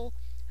whole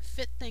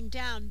fit thing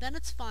down. Then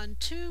it's fun.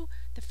 Too,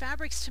 the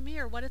fabrics to me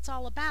are what it's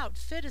all about.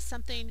 Fit is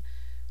something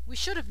we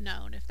should have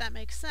known, if that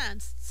makes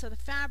sense. So the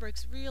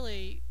fabrics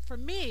really, for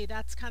me,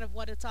 that's kind of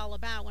what it's all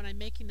about when I'm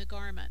making the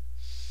garment.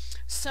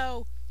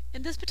 So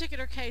in this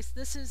particular case,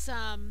 this is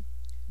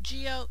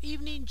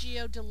Evening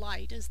Geo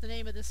Delight is the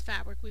name of this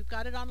fabric. We've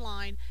got it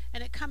online,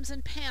 and it comes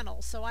in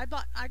panels. So I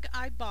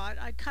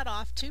cut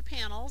off 2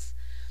 panels,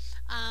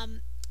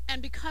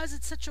 and because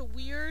it's such a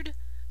weird,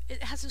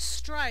 it has a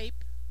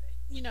stripe.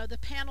 The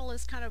panel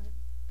is kind of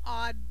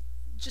odd,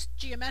 just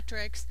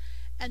geometrics,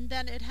 and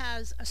then it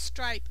has a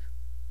stripe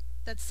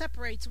that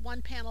separates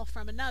one panel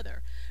from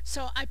another.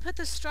 So I put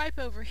the stripe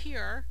over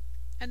here,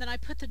 and then I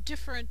put the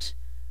different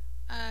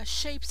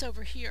shapes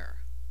over here.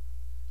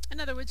 In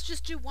other words,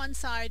 just do one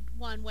side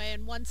one way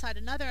and one side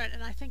another,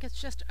 and I think it's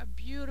just a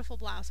beautiful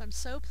blouse. I'm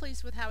so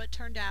pleased with how it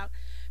turned out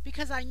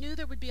because I knew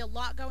there would be a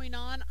lot going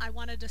on. I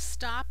wanted to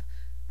stop,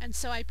 and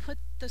so I put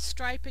the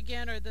stripe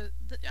again, or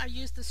I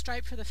used the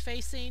stripe for the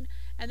facing,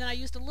 and then I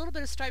used a little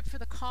bit of stripe for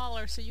the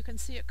collar, so you can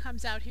see it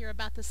comes out here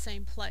about the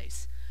same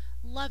place.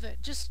 Love it.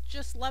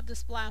 Just love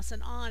this blouse,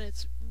 and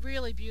it's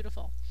really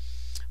beautiful.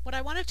 What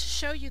I wanted to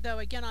show you, though,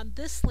 again on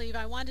this sleeve,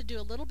 I wanted to do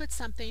a little bit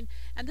something,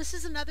 and this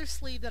is another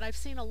sleeve that I've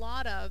seen a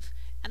lot of,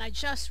 and I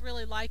just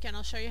really like it, and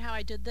I'll show you how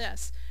I did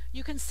this.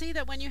 You can see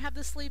that when you have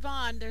the sleeve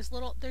on,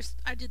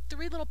 I did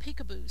 3 little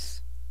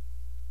peekaboos.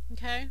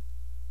 Okay?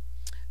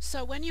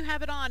 So when you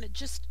have it on, it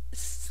just,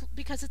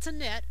 because it's a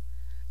knit,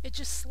 it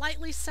just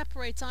slightly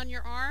separates on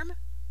your arm.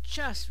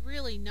 Just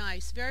really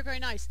nice. Very, very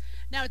nice.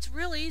 Now, it's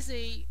real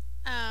easy,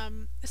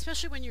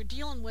 especially when you're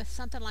dealing with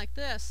something like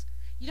this.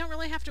 You don't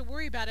really have to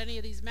worry about any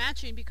of these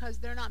matching because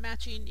they're not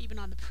matching even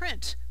on the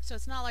print. So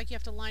it's not like you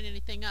have to line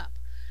anything up.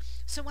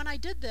 So when I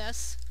did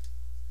this,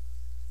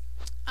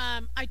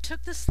 I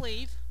took the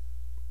sleeve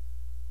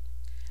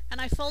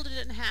and I folded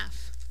it in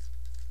half.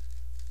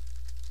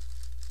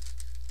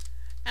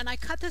 And I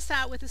cut this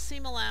out with a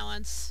seam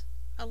allowance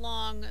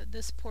along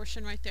this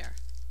portion right there.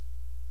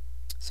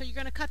 So you're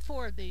going to cut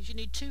 4 of these. You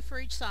need 2 for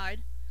each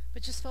side,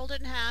 but just fold it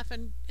in half,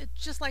 and it's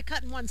just like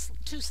cutting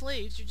 2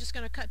 sleeves. You're just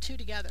going to cut 2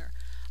 together.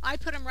 I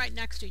put them right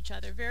next to each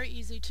other. Very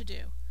easy to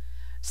do.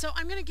 So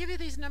I'm going to give you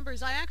these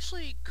numbers. I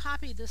actually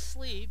copied this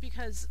sleeve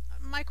because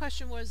my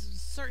question was,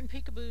 certain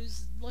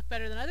peekaboos look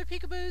better than other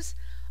peekaboos.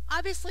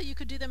 Obviously, you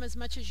could do them as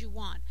much as you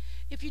want.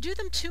 If you do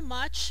them too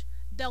much,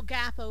 they'll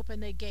gap open,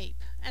 they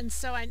gape. And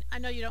so I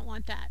know you don't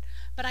want that.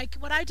 But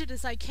what I did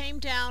is I came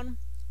down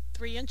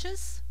 3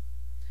 inches.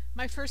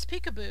 My first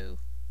peekaboo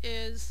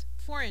is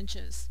 4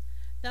 inches.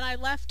 Then I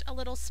left a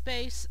little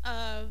space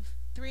of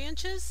 3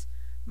 inches.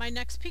 My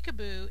next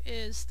peekaboo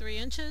is 3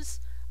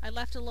 inches. I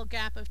left a little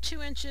gap of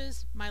 2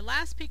 inches. My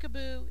last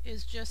peekaboo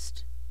is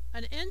just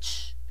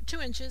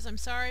 2 inches, I'm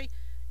sorry,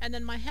 and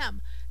then my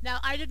hem. Now,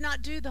 I did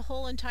not do the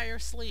whole entire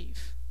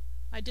sleeve.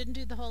 I didn't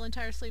do the whole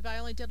entire sleeve. I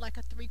only did like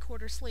a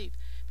 3/4 sleeve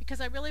because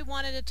I really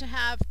wanted it to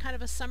have kind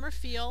of a summer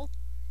feel.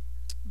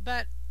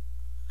 But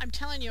I'm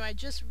telling you, I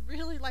just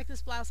really like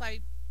this blouse.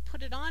 I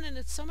put it on and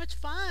it's so much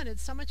fun.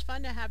 It's so much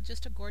fun to have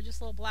just a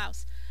gorgeous little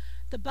blouse.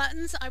 The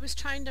buttons, I was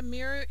trying to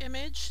mirror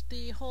image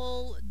the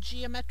whole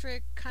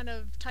geometric kind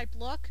of type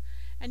look,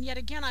 And yet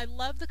again, I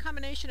love the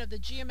combination of the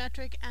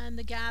geometric and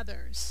the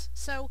gathers.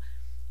 So,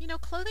 you know,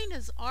 clothing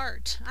is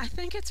art. I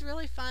think it's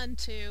really fun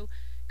to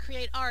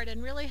create art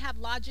and really have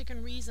logic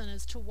and reason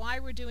as to why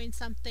we're doing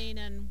something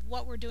and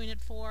what we're doing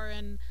it for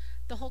and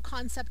the whole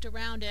concept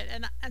around it.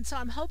 And so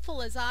I'm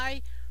hopeful as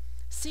I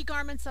see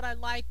garments that I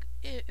like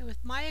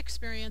with my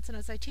experience, and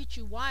as I teach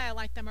you why I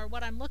like them or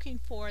what I'm looking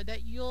for,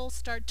 that you'll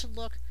start to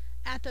look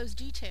at those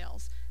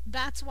details.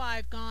 That's why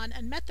I've gone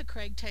and met the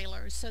Craig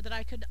Taylors, so that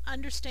I could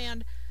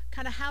understand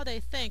kind of how they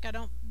think. I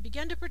don't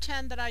begin to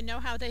pretend that I know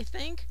how they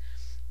think,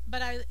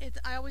 but I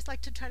always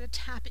like to try to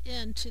tap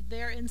into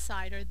their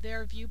insight or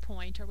their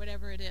viewpoint or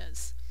whatever it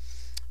is.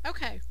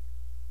 Okay.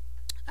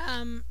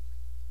 Then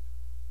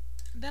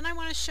I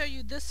want to show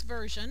you this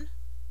version.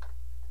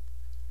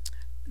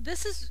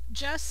 This is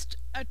just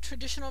a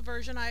traditional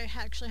version. I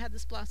actually had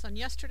this blouse on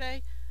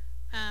yesterday,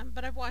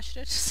 but I've washed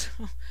it.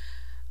 So.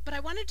 But I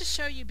wanted to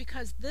show you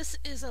because this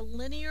is a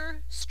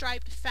linear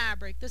striped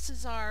fabric. This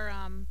is our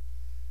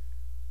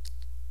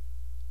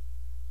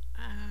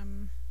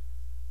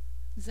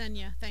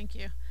Xenia, thank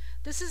you.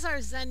 This is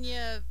our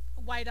Xenia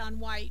white on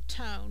white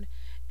tone.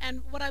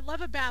 And what I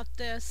love about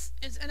this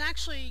is, and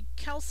actually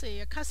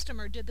Kelsey, a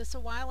customer, did this a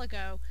while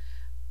ago.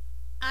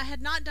 I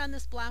had not done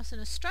this blouse in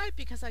a stripe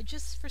because I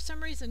just, for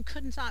some reason,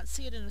 could not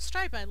see it in a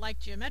stripe. I like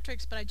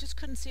geometrics, but I just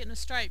couldn't see it in a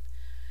stripe.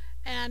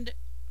 And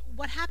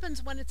what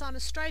happens when it's on a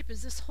stripe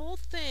is this whole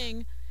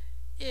thing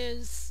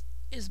is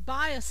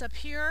bias up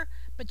here,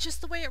 but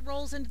just the way it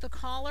rolls into the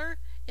collar,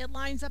 it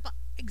lines up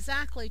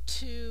exactly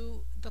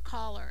to the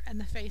collar and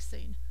the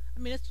facing. I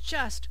mean, it's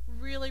just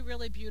really,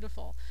 really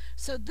beautiful.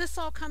 So this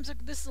all comes,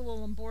 this is a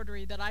little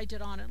embroidery that I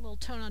did on it, a little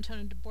tone-on-tone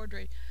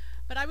embroidery.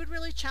 But I would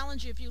really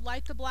challenge you, if you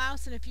like the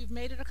blouse and if you've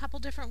made it a couple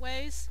different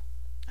ways,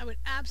 I would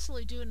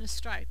absolutely do it in a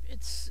stripe.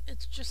 It's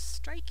just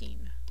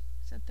striking.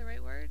 Is that the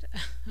right word?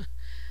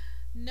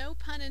 No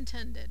pun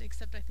intended,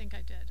 except I think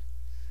I did.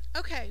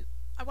 Okay,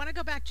 I want to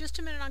go back just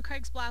a minute on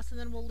Craig's blouse and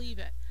then we'll leave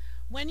it.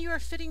 When you are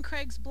fitting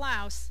Craig's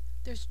blouse,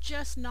 there's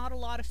just not a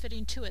lot of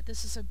fitting to it.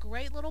 This is a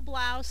great little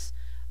blouse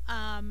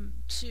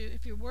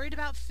if you're worried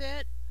about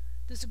fit,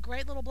 this is a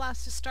great little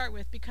blouse to start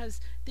with, because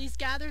these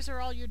gathers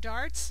are all your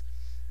darts.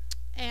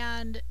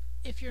 And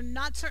if you're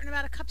not certain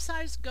about a cup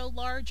size, go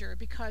larger,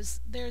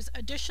 because there's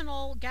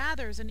additional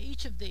gathers in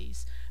each of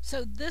these.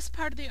 So this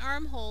part of the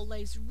armhole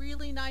lays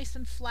really nice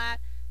and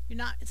flat.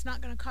 It's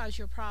not going to cause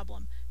you a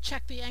problem.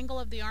 Check the angle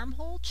of the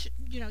armhole,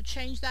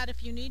 change that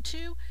if you need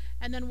to,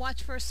 and then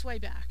watch for a sway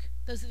back.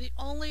 Those are the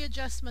only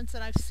adjustments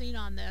that I've seen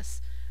on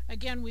this.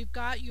 Again, we've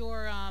got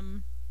your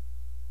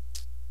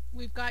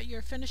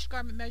finished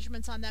garment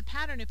measurements on that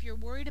pattern. If you're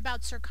worried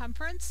about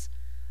circumference,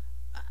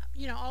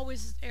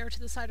 always err to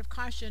the side of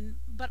caution,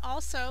 but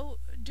also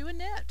do a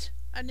knit.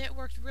 A knit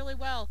worked really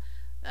well.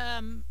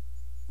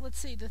 Let's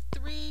see,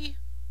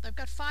 I've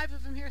got 5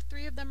 of them here,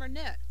 3 of them are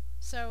knit.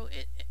 So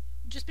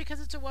just because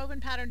it's a woven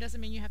pattern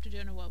doesn't mean you have to do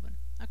it in a woven.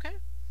 Okay?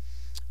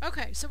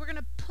 Okay, so we're going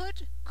to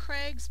put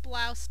Craig's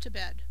blouse to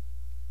bed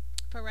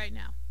for right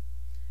now.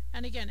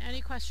 And again,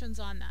 any questions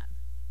on that?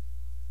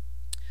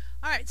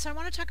 Alright, so I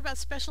want to talk about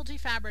specialty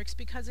fabrics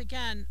because,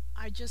 again,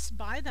 I just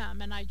buy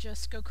them and I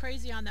just go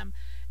crazy on them.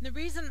 And the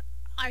reason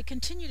I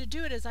continue to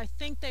do it is I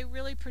think they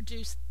really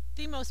produce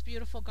the most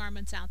beautiful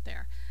garments out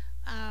there.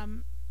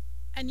 And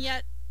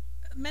yet,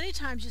 many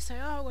times you say,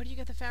 oh, where do you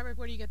get the fabric?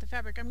 Where do you get the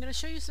fabric? I'm going to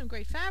show you some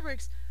great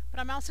fabrics, but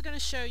I'm also going to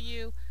show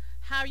you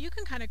how you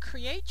can kind of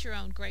create your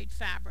own great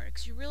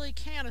fabrics. You really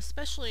can,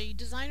 especially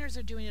designers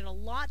are doing it a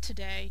lot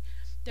today.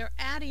 They're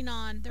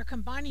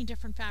combining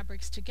different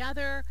fabrics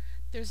together.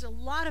 There's a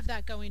lot of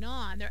that going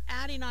on. They're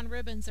adding on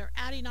ribbons, they're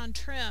adding on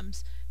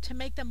trims to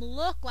make them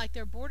look like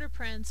they're border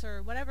prints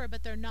or whatever,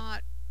 but they're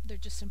not. They're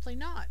just simply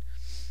not.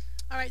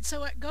 Alright,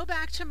 so go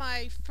back to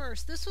my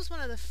first. This was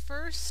one of the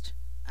first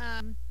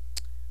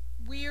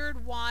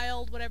weird,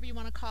 wild, whatever you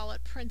want to call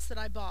it, prints that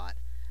I bought.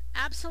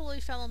 Absolutely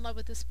fell in love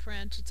with this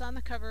print. It's on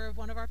the cover of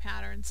one of our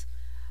patterns.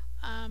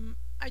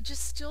 I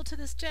just still to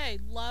this day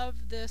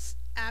love this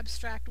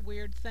abstract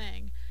weird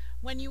thing.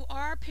 When you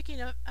are picking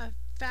a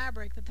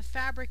fabric, that the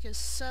fabric is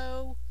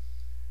so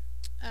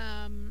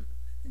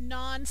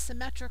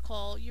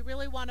non-symmetrical, you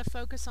really want to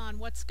focus on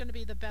what's going to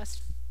be the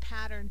best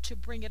pattern to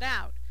bring it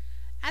out.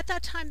 At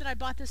that time that I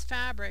bought this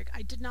fabric,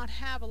 I did not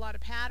have a lot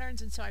of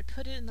patterns, and so I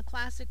put it in the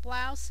classic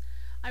blouse.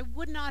 I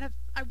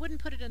wouldn't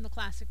put it in the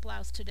classic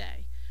blouse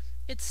today.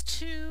 It's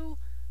too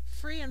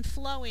free and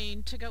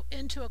flowing to go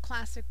into a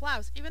classic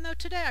blouse, even though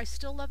today I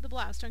still love the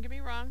blouse, don't get me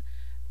wrong,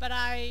 but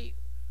I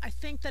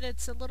think that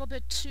it's a little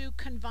bit too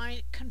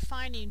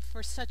confining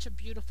for such a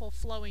beautiful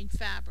flowing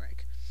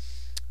fabric.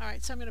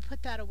 Alright, so I'm going to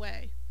put that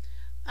away.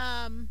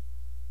 I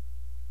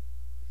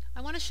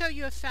want to show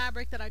you a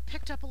fabric that I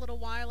picked up a little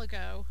while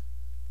ago,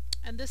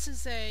 and this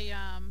is a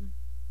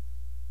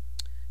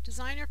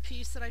designer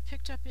piece that I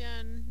picked up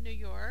in New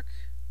York.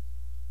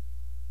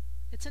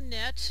 It's a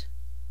knit,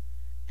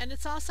 and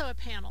it's also a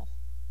panel.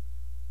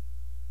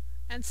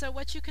 And so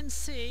what you can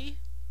see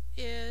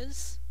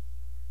is,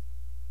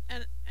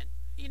 and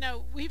you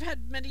know, we've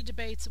had many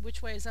debates of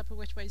which way is up and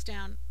which way is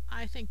down.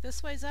 I think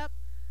this way's up.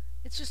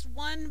 It's just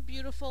one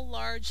beautiful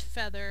large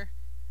feather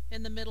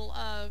in the middle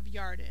of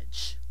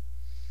yardage.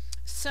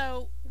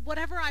 So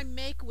whatever I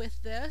make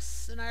with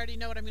this, and I already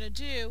know what I'm going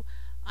to do,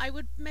 I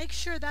would make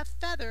sure that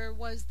feather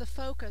was the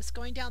focus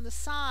going down the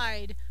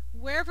side.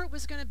 Wherever it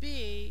was going to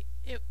be,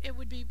 it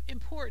would be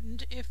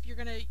important, if you're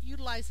going to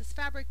utilize this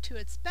fabric to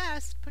its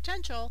best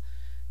potential,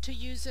 to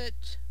use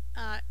it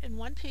in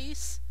one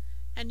piece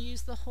and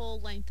use the whole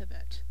length of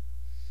it.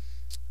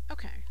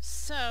 Okay,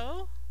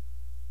 so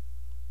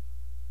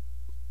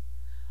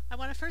I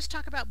want to first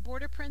talk about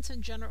border prints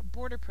in general.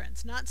 Border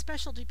prints, not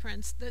specialty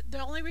prints. The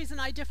only reason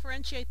I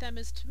differentiate them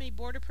is, to me,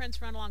 border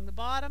prints run along the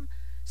bottom.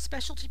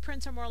 Specialty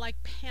prints are more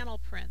like panel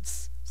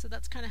prints. So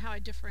that's kind of how I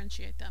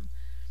differentiate them.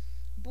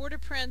 Border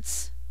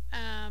prints,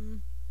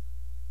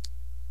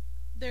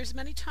 there's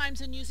many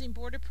times in using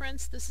border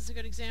prints. This is a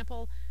good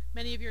example.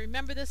 Many of you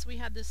remember this. We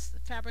had this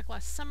fabric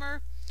last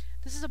summer.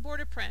 This is a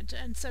border print,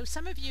 and so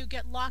some of you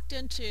get locked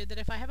into that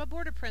if I have a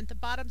border print, the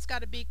bottom's got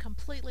to be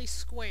completely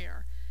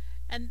square.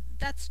 And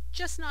that's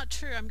just not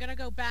true. I'm going to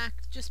go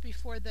back just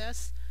before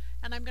this,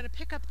 and I'm going to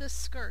pick up this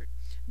skirt.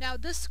 Now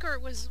this skirt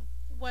was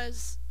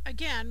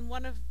again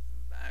one of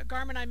a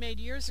garment I made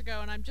years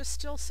ago, and I'm just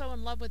still so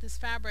in love with this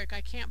fabric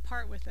I can't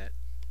part with it.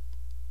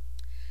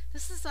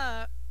 This is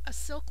a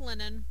silk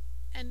linen,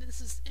 and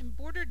this is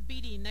embroidered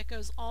beading that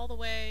goes all the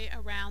way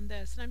around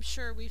this, and I'm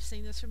sure we've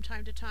seen this from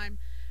time to time,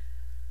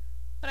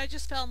 but I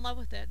just fell in love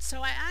with it.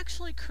 So I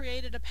actually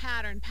created a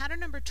pattern. Pattern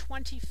number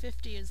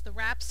 2050 is the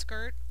wrap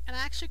skirt, and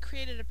I actually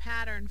created a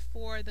pattern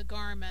for the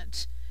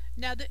garment.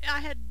 Now, I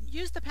had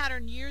used the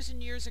pattern years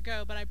and years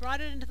ago, but I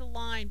brought it into the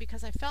line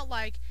because I felt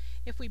like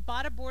if we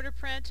bought a border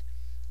print,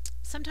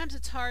 sometimes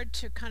it's hard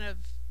to kind of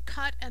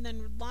cut and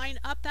then line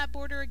up that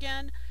border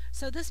again.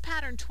 So this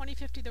pattern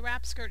 2050, the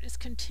wrap skirt, is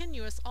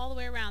continuous all the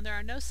way around. There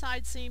are no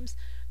side seams.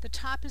 The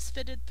top is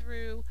fitted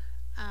through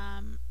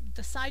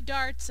the side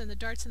darts and the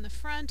darts in the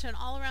front, and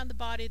all around the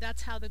body.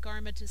 That's how the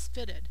garment is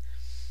fitted.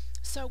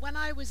 So when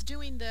I was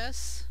doing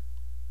this,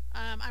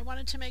 I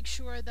wanted to make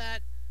sure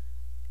that,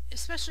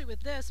 especially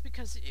with this,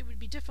 because it would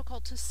be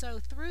difficult to sew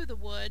through the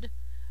wood,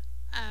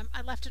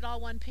 I left it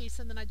all one piece,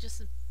 and then I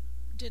just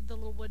did the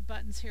little wood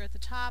buttons here at the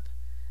top,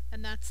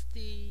 and that's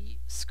the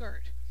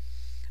skirt.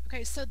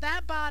 Okay, so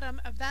that bottom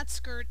of that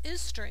skirt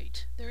is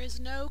straight. There is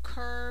no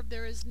curve.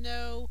 There is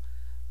no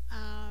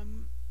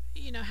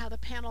you know how the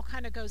panel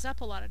kind of goes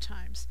up a lot of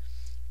times.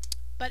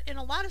 But in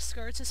a lot of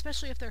skirts,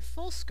 especially if they're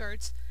full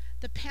skirts,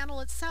 the panel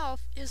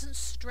itself isn't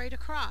straight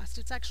across.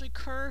 It's actually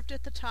curved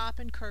at the top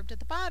and curved at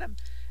the bottom.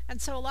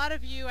 And so a lot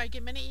of you, I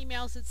get many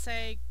emails that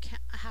say,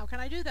 how can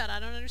I do that?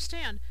 I don't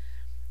understand.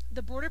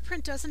 The border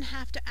print doesn't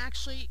have to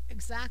actually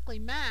exactly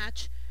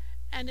match,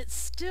 and it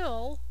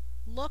still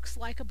looks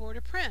like a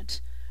border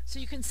print. So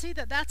you can see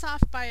that that's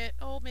off by,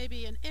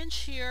 maybe an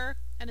inch here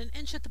and an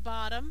inch at the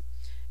bottom.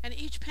 And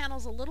each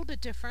panel's a little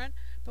bit different,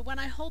 but when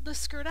I hold the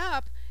skirt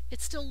up, it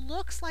still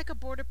looks like a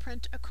border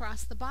print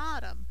across the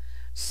bottom.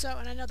 So,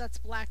 and I know that's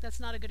black, that's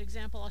not a good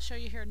example. I'll show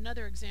you here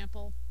another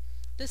example.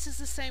 This is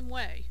the same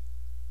way.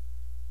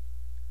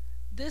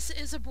 This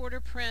is a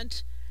border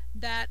print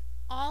that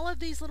all of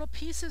these little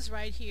pieces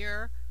right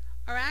here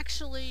are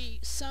actually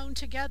sewn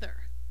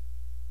together.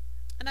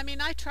 And I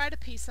mean, I try to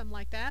piece them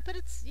like that, but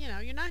it's, you know,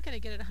 you're not going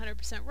to get it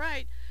 100%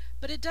 right.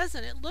 But it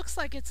doesn't. It looks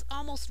like it's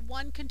almost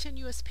one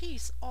continuous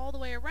piece all the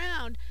way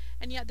around,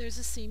 and yet there's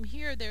a seam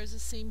here, there's a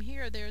seam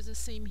here, there's a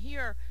seam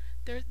here.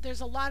 There's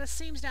a lot of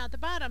seams down at the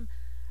bottom.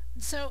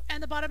 So,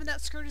 and the bottom of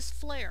that skirt is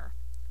flare.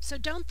 So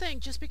don't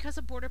think just because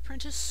a border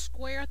print is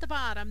square at the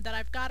bottom that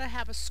I've got to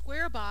have a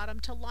square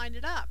bottom to line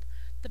it up.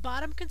 The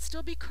bottom can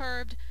still be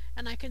curved,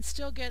 and I can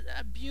still get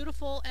a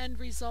beautiful end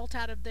result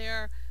out of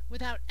there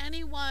without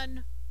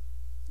anyone,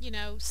 you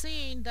know,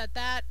 seeing that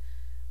that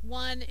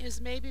one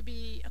is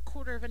maybe a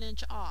quarter of an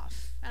inch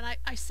off. And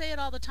I say it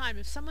all the time.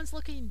 If someone's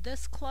looking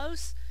this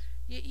close,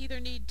 you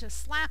either need to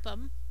slap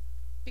them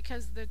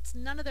because that's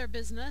none of their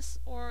business,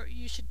 or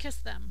you should kiss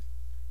them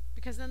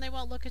because then they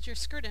won't look at your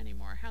skirt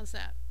anymore. How's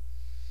that?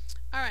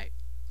 Alright.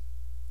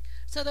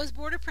 So those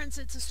border prints,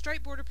 it's a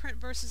straight border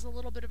print versus a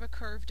little bit of a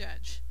curved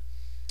edge.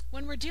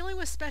 When we're dealing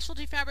with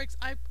specialty fabrics,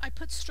 I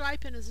put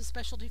stripe in as a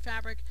specialty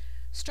fabric.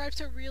 Stripes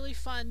are really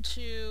fun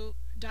to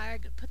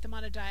put them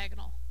on a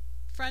diagonal.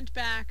 Front,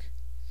 back.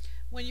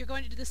 When you're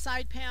going to do the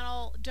side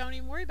panel, don't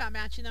even worry about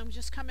matching them.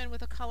 Just come in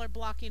with a color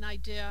blocking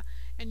idea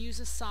and use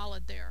a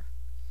solid there.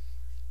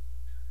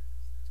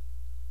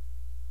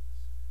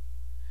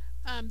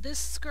 This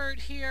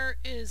skirt here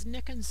is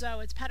Nick and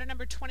Zoe. It's pattern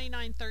number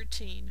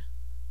 2913.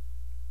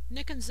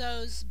 Nick and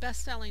Zoe's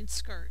best-selling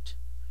skirt.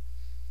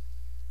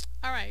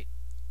 Alright,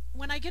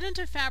 when I get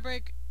into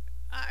fabric,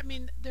 I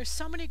mean, there's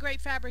so many great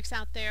fabrics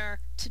out there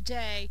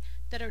today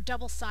that are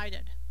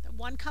double-sided.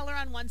 One color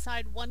on one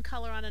side, one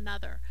color on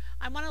another.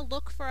 I want to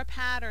look for a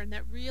pattern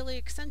that really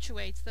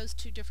accentuates those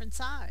two different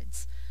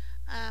sides,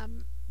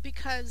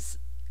 because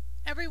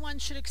everyone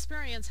should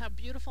experience how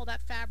beautiful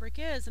that fabric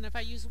is, and if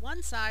I use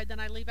one side, then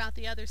I leave out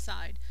the other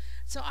side.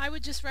 So I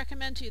would just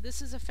recommend to you,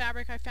 this is a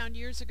fabric I found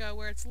years ago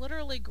where it's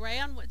literally gray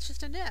on, it's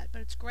just a knit,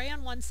 but it's gray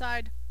on one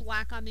side,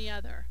 black on the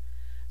other.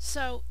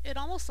 So it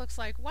almost looks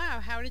like, wow,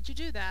 how did you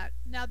do that?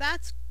 Now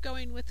that's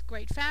going with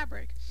great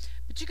fabric.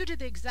 But you could do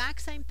the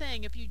exact same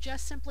thing if you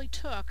just simply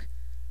took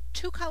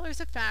two colors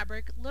of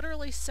fabric,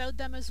 literally sewed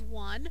them as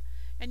one,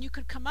 and you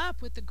could come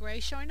up with the gray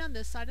showing on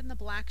this side and the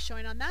black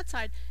showing on that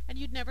side, and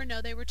you'd never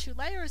know they were two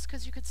layers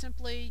because you could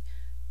simply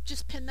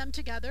just pin them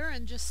together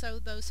and just sew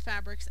those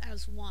fabrics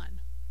as one.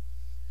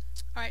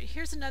 Alright,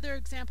 here's another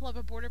example of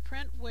a border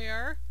print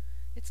where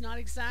it's not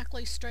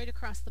exactly straight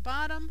across the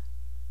bottom,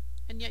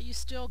 and yet you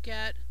still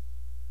get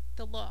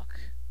the look.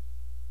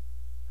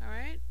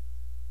 Alright,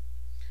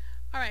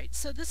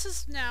 so this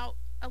is now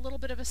a little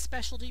bit of a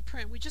specialty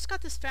print. We just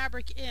got this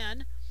fabric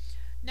in.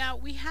 Now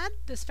we had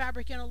this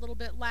fabric in a little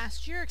bit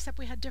last year, except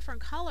we had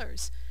different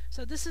colors.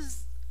 So this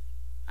is,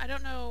 I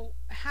don't know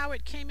how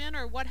it came in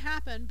or what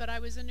happened, but I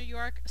was in New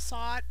York,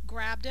 saw it,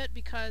 grabbed it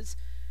because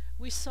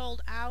we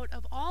sold out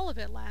of all of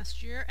it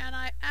last year, and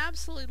I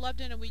absolutely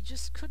loved it, and we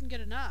just couldn't get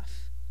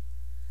enough.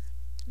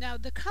 Now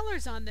the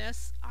colors on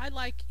this I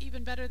like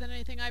even better than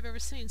anything I've ever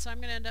seen, so I'm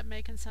going to end up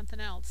making something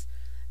else.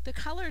 The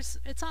colors,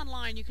 it's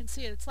online, you can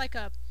see it. It's like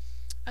a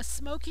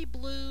smoky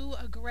blue,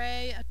 a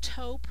gray, a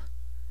taupe,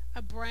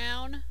 a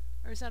brown,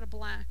 or is that a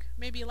black?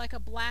 Maybe like a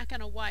black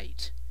and a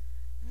white.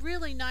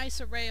 Really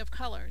nice array of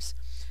colors.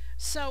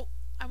 So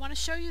I want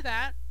to show you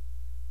that,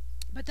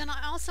 but then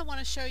I also want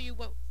to show you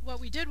what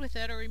we did with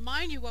it, or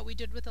remind you what we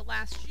did with it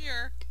last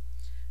year.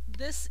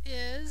 This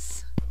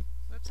is,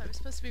 whoops, I was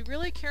supposed to be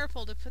really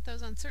careful to put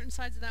those on certain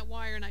sides of that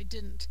wire and I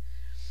didn't.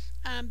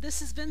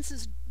 This is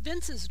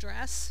Vince's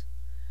dress,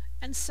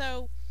 and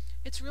so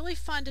it's really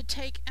fun to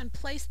take and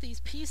place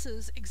these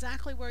pieces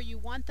exactly where you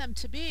want them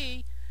to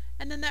be,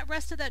 and then that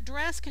rest of that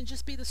dress can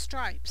just be the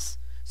stripes.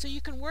 So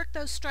you can work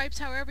those stripes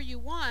however you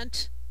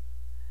want,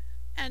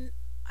 and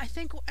I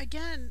think,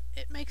 again,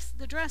 it makes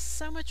the dress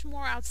so much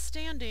more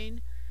outstanding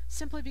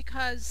simply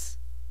because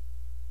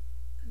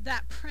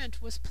that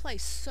print was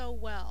placed so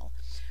well.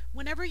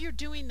 Whenever you're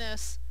doing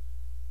this,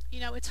 you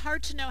know, it's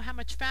hard to know how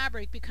much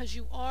fabric because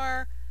you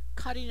are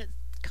cutting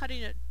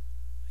it,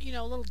 you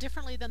know, a little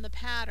differently than the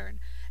pattern.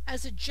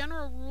 As a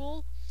general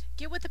rule,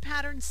 get what the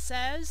pattern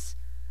says,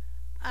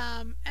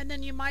 and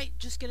then you might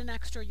just get an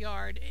extra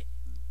yard.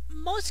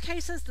 Most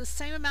cases, the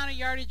same amount of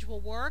yardage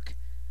will work.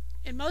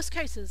 In most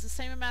cases, the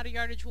same amount of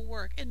yardage will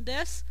work. In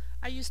this,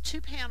 I used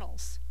 2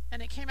 panels,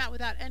 and it came out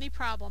without any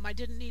problem. I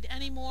didn't need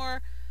any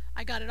more.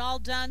 I got it all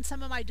done.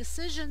 Some of my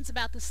decisions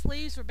about the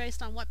sleeves were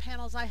based on what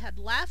panels I had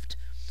left.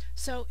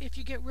 So if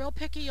you get real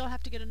picky, you'll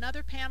have to get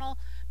another panel,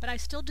 but I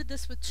still did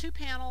this with 2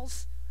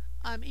 panels,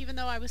 even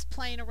though I was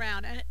playing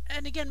around.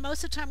 And again,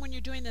 most of the time when you're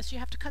doing this, you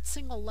have to cut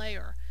single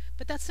layer,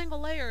 but that single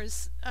layer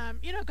is,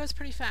 you know, it goes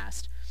pretty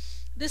fast.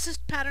 This is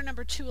pattern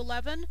number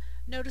 211.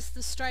 Notice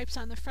the stripes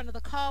on the front of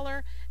the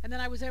collar, and then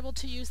I was able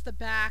to use the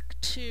back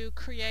to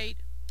create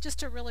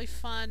just a really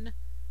fun,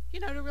 you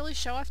know, to really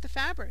show off the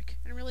fabric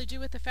and really do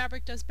what the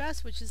fabric does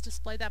best, which is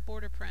display that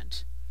border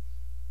print.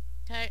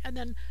 Okay, and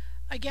then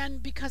again,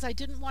 because I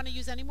didn't want to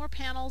use any more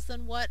panels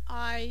than what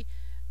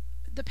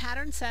the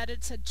pattern said,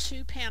 it said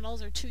 2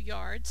 panels or 2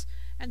 yards,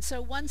 and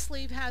so one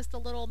sleeve has the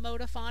little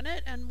motif on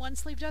it and one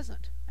sleeve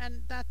doesn't,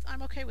 and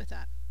I'm okay with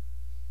that.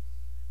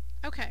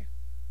 Okay.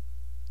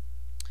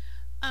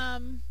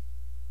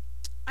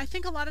 I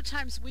think a lot of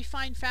times we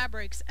find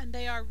fabrics and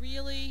they are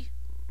really,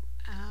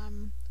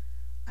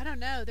 I don't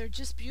know, they're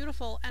just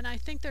beautiful, and I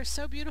think they're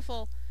so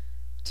beautiful,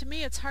 to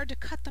me it's hard to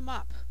cut them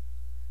up.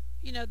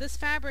 You know, this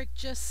fabric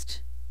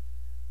just,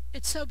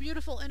 it's so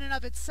beautiful in and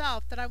of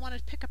itself that I want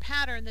to pick a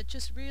pattern that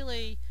just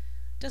really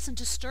doesn't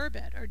disturb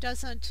it, or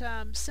doesn't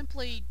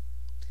simply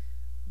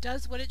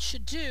does what it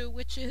should do,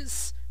 which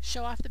is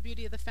show off the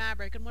beauty of the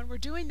fabric. And when we're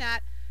doing that,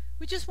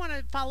 we just want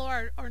to follow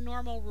our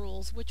normal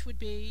rules, which would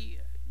be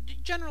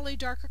generally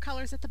darker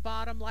colors at the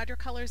bottom, lighter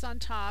colors on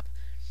top.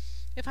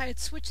 If I had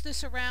switched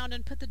this around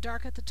and put the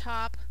dark at the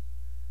top,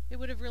 it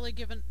would have really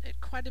given it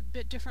quite a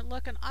bit different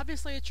look. And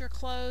obviously it's your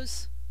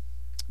clothes,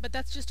 but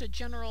that's just a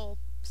general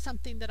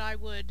something that I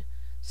would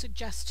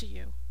suggest to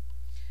you.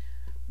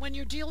 When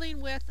you're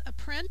dealing with a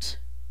print,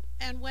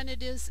 and when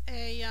it is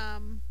a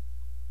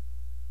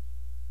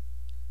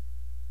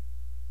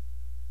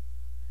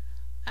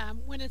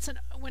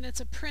when it's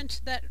a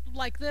print that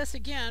like this,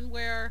 again,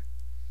 where,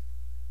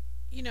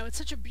 you know, it's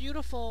such a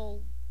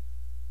beautiful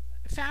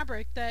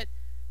fabric that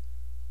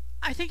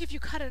I think if you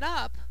cut it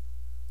up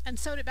and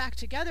sewed it back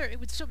together, it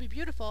would still be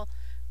beautiful,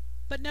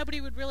 but nobody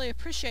would really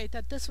appreciate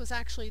that this was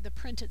actually the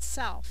print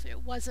itself.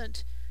 It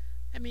wasn't,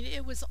 I mean,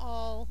 it was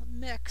all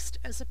mixed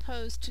as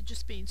opposed to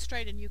just being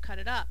straight and you cut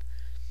it up.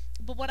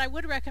 But what I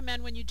would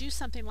recommend when you do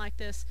something like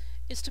this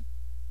is to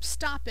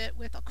stop it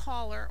with a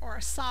collar or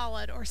a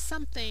solid or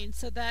something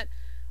so that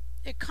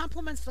it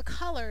complements the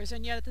colors,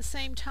 and yet at the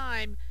same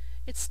time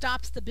it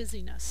stops the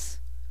busyness.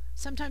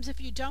 Sometimes if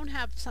you don't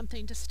have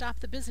something to stop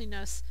the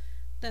busyness,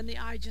 then the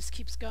eye just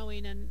keeps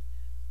going, and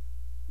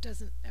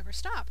doesn't ever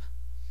stop.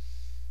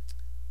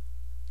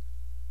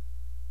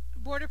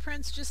 Border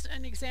prints, just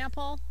an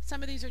example.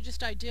 Some of these are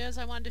just ideas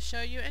I wanted to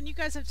show you, and you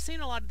guys have seen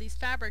a lot of these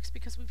fabrics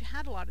because we've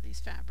had a lot of these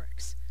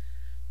fabrics.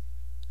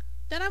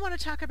 Then I want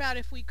to talk about,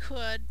 if we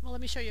could, well, let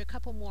me show you a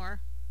couple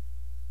more.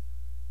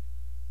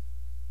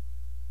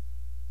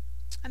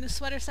 And the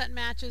sweater set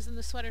matches, and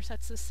the sweater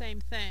set's the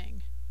same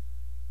thing.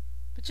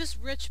 But just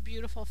rich,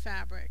 beautiful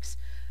fabrics.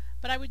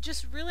 But I would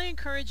just really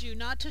encourage you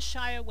not to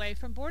shy away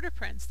from border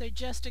prints. They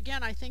just,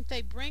 again, I think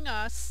they bring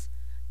us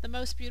the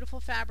most beautiful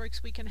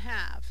fabrics we can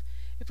have.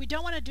 If we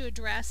don't want to do a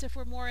dress, if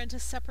we're more into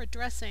separate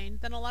dressing,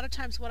 then a lot of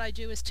times what I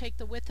do is take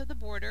the width of the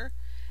border,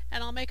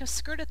 and I'll make a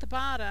skirt at the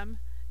bottom,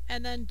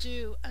 and then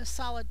do a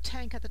solid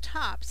tank at the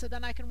top. So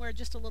then I can wear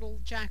just a little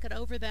jacket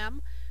over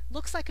them.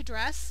 Looks like a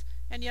dress,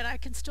 and yet I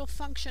can still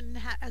function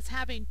as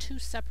having two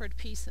separate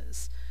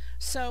pieces.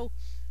 So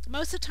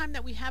most of the time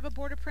that we have a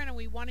border print and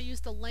we want to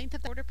use the length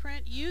of the border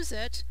print, use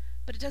it,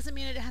 but it doesn't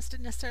mean it has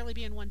to necessarily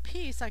be in one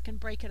piece. I can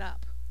break it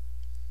up.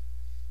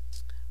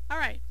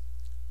 Alright,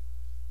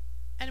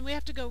 and we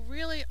have to go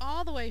really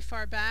all the way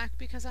far back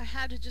because I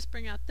had to just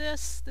bring out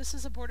this. This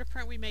is a border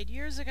print we made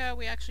years ago.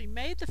 We actually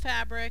made the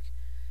fabric.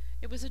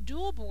 It was a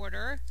dual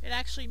border. It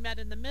actually met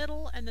in the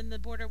middle, and then the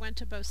border went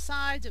to both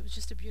sides. It was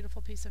just a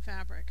beautiful piece of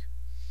fabric.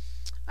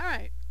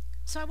 Alright,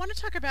 so I want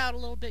to talk about a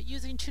little bit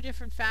using two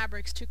different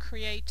fabrics to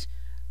create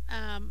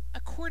a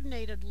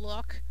coordinated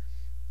look.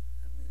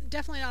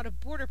 Definitely not a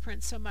border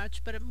print so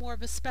much, but more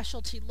of a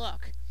specialty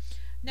look.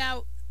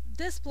 Now,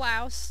 this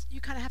blouse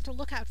you kind of have to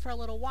look at for a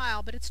little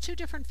while, but it's two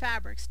different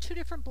fabrics, two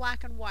different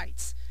black and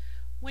whites.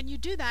 When you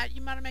do that,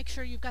 you want to make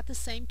sure you've got the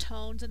same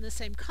tones and the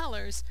same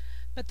colors,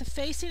 but the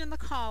facing and the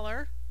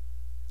collar,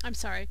 I'm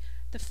sorry,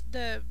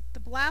 the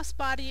blouse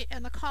body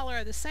and the collar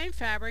are the same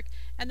fabric,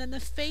 and then the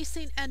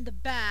facing and the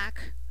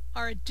back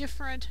are a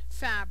different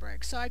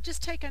fabric. So I've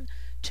just taken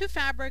two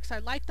fabrics. I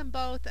like them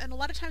both, and a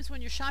lot of times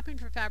when you're shopping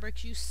for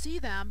fabrics, you see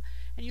them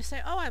and you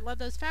say, oh, I love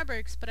those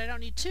fabrics, but I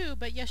don't need two.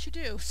 But yes, you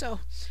do.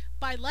 So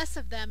buy less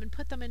of them and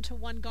put them into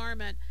one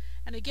garment.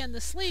 And again, the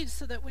sleeves,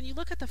 so that when you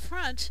look at the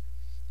front,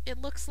 it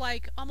looks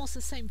like almost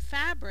the same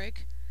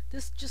fabric.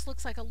 This just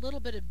looks like a little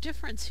bit of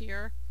difference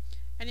here,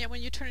 and yet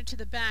when you turn it to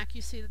the back,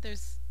 you see that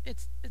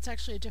it's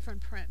actually a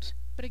different print.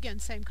 But again,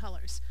 same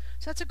colors.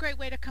 So that's a great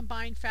way to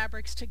combine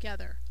fabrics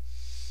together.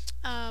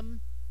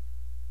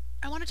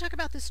 I want to talk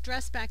about this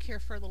dress back here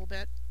for a little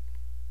bit.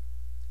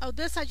 Oh,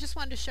 this I just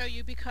wanted to show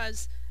you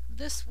because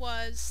this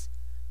was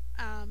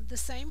the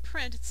same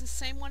print. It's the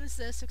same one as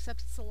this,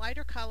 except it's a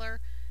lighter color,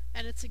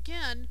 and it's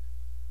again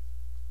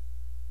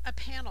a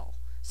panel.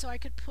 So I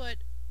could put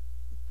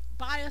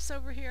bias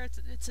over here.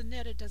 It's a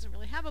knit. It doesn't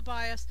really have a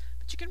bias,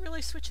 but you can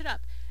really switch it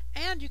up.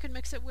 And you can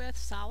mix it with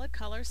solid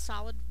colors,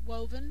 solid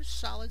woven,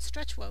 solid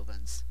stretch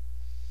wovens.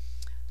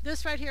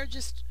 This right here,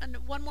 just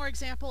one more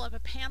example of a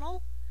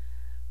panel.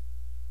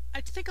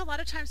 I think a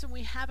lot of times when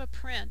we have a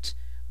print,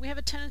 we have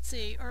a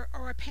tendency,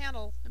 or a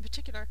panel in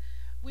particular,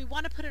 we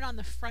want to put it on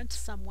the front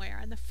somewhere.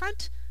 And the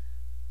front,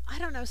 I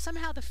don't know,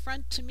 somehow the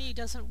front to me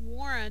doesn't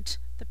warrant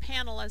the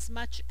panel as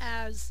much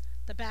as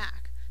the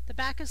back. The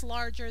back is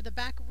larger. The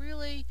back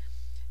really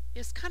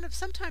is kind of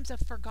sometimes a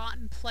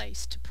forgotten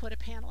place to put a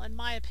panel, in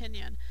my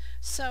opinion.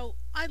 So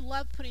I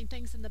love putting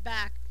things in the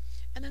back.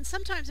 And then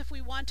sometimes if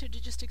we wanted to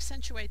just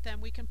accentuate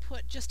them, we can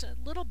put just a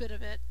little bit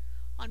of it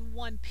on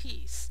one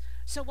piece.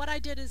 So what I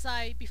did is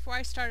before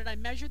I started, I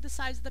measured the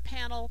size of the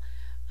panel.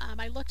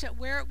 I looked at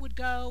where it would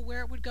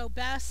go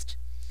best.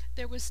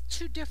 There was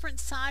two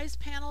different size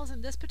panels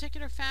in this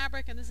particular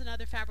fabric, and this is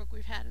another fabric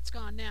we've had. It's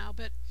gone now,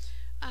 but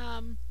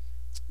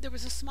there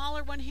was a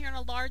smaller one here and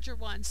a larger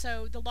one.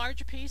 So the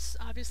larger piece,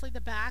 obviously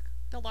the back,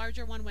 the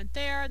larger one went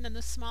there, and then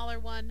the smaller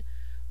one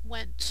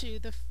went to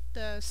the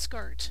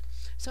skirt.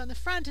 So in the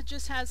front it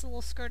just has a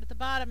little skirt at the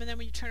bottom, and then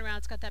when you turn around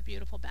it's got that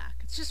beautiful back.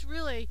 It's just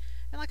really,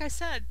 and like I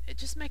said, it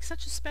just makes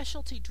such a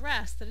specialty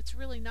dress that it's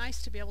really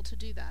nice to be able to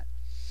do that.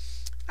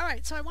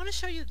 Alright, so I want to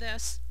show you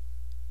this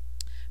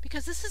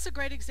because this is a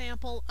great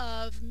example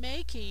of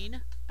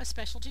making a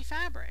specialty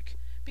fabric,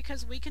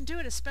 because we can do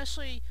it,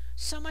 especially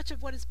so much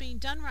of what is being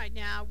done right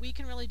now, we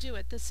can really do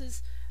it. This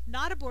is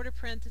not a border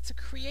print, it's a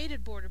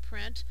created border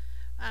print.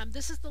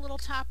 This is the little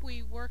top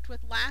we worked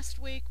with last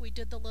week. We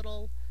did the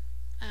little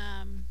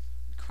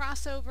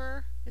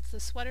crossover. It's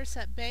the sweater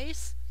set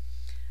base,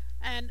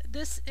 and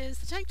this is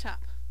the tank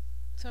top.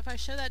 So if I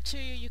show that to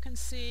you, you can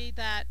see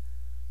that,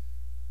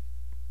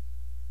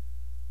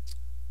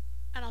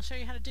 and I'll show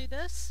you how to do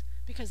this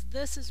because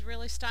this is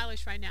really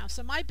stylish right now.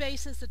 So my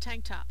base is the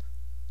tank top,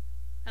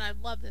 and I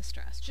love this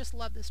dress, just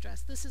love this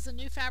dress. This is a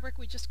new fabric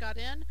we just got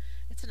in.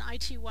 It's an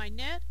ITY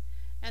knit,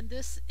 and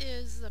this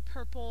is the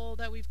purple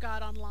that we've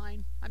got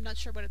online. I'm not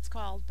sure what it's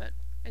called, but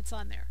it's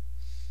on there.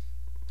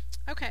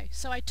 Okay,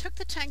 so I took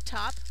the tank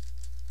top,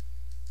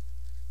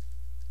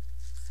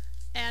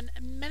 and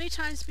many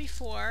times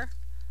before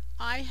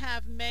I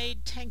have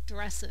made tank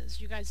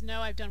dresses. You guys know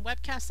I've done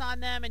webcasts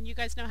on them, and you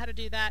guys know how to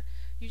do that.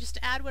 You just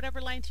add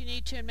whatever length you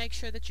need to and make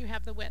sure that you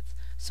have the width.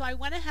 So I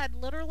went ahead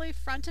literally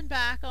front and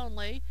back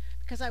only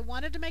because I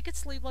wanted to make it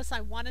sleeveless. I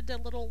wanted a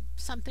little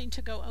something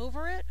to go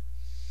over it.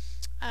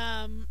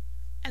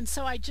 And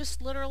so I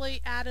just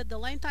literally added the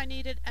length I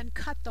needed and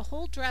cut the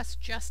whole dress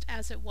just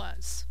as it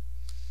was.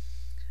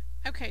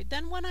 Okay,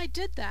 then when I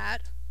did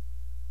that,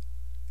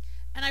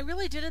 and I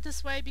really did it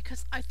this way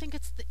because I think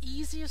it's the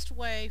easiest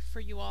way for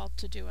you all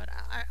to do it.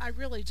 I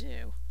really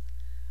do.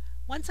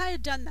 Once I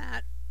had done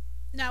that,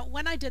 now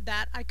when I did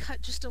that, I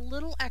cut just a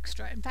little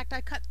extra. In fact, I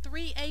cut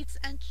 3/8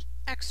 inch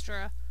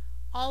extra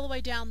all the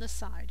way down this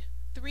side.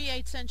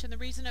 3/8 inch, and the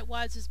reason it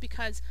was is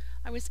because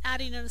I was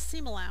adding in a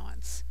seam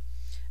allowance.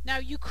 Now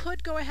you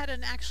could go ahead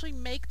and actually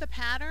make the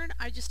pattern.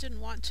 I just didn't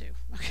want to.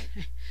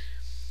 Okay.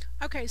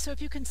 Okay, so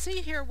if you can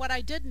see here, what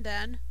I did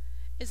then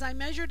is I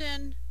measured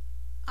in,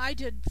 I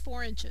did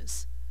 4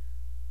 inches.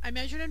 I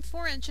measured in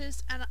 4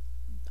 inches, and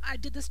I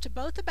did this to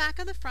both the back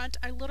and the front.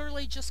 I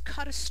literally just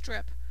cut a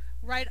strip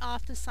right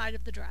off the side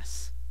of the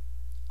dress,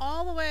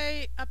 all the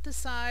way up the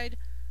side.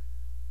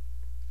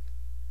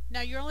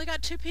 Now you only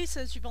got 2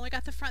 pieces. You've only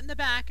got the front and the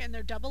back, and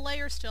they're double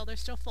layer still. They're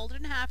still folded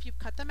in half. You've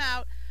cut them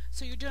out,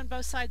 so you're doing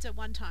both sides at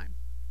one time.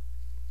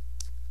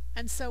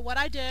 And so what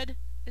I did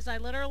is I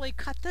literally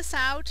cut this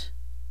out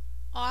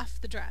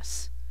off the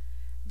dress.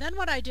 Then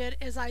what I did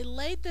is I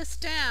laid this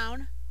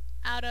down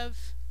out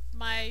of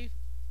my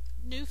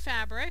new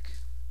fabric,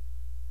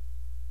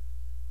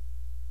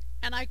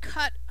 and I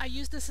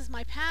used this as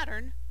my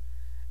pattern,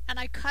 and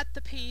I cut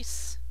the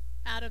piece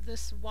out of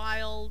this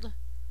wild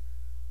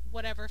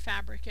whatever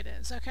fabric it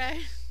is,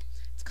 okay?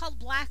 It's called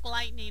Black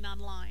Lightning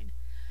online.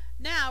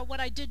 Now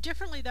what I did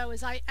differently though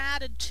is I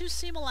added 2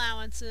 seam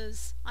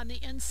allowances on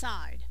the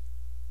inside.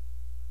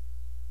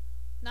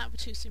 Not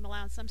 2 seam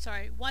allowances, I'm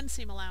sorry, 1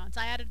 seam allowance.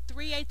 I added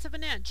 3/8 of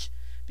an inch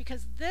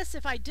because this,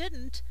 if I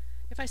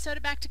sewed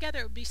it back together,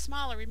 it would be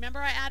smaller.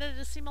 Remember, I added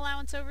a seam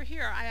allowance over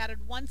here. I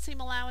added 1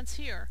 seam allowance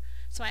here.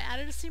 So I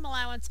added a seam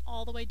allowance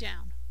all the way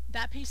down.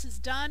 That piece is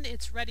done.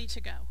 It's ready to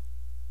go.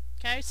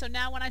 Okay, so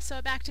now when I sew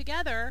it back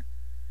together,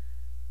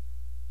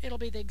 it'll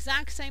be the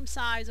exact same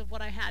size of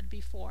what I had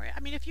before.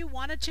 I mean, if you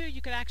wanted to,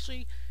 you could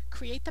actually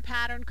create the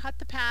pattern, cut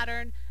the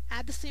pattern,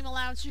 add the seam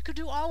allowance. You could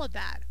do all of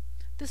that.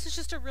 This is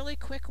just a really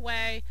quick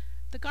way.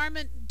 The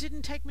garment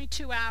didn't take me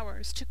 2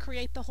 hours to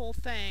create the whole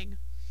thing.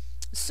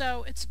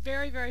 So it's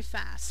very, very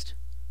fast.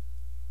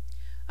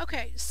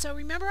 Okay, so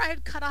remember I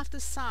had cut off the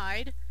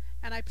side,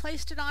 and I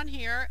placed it on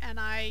here, and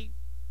I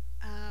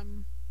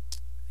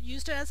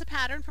used it as a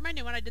pattern for my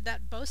new one. I did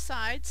that both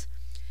sides.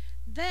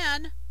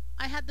 Then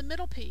I had the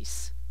middle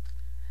piece.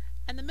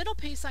 And the middle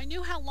piece, I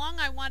knew how long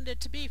I wanted it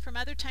to be from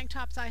other tank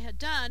tops I had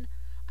done.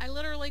 I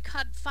literally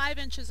cut 5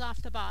 inches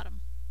off the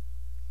bottom.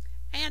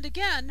 And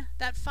again,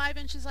 that 5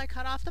 inches I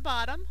cut off the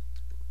bottom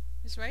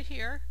is right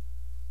here.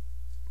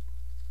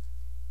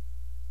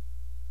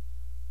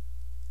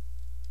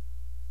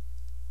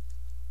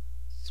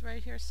 It's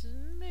right here, so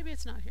maybe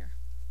it's not here.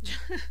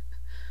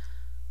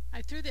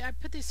 I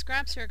put these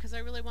scraps here because I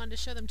really wanted to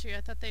show them to you.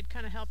 I thought they'd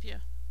kind of help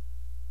you.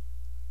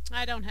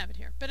 I don't have it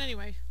here, but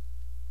anyway,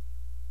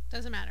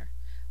 doesn't matter.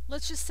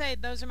 Let's just say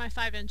those are my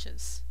 5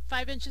 inches.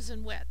 5 inches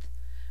in width.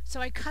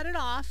 So I cut it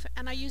off,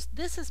 and I used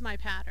this as my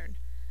pattern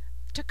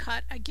to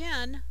cut,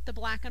 again, the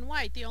black and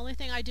white. The only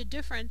thing I did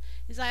different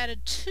is I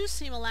added 2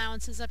 seam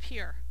allowances up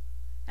here.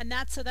 And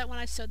that's so that when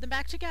I sewed them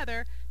back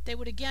together, they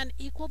would again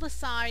equal the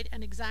side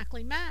and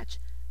exactly match.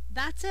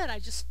 That's it. I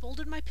just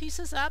folded my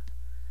pieces up.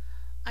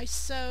 I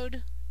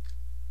sewed,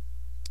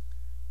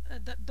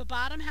 the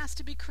bottom has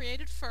to be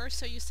created first,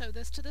 so you sew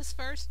this to this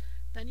first,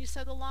 then you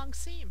sew the long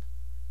seam.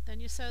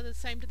 Then you sew the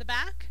same to the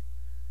back,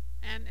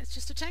 and it's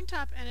just a tank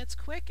top, and it's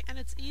quick and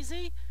it's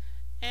easy,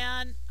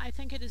 and I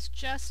think it is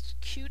just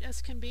cute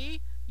as can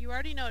be. You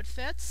already know it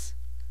fits,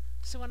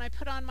 so when I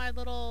put on my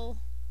little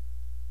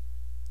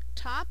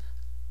top,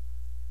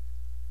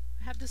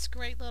 I have this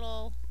great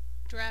little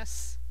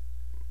dress,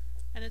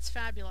 and it's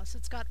fabulous.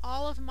 It's got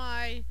all of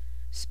my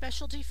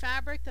specialty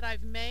fabric that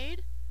I've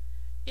made.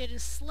 It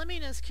is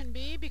slimming as can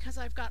be because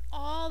I've got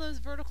all those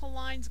vertical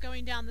lines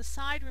going down the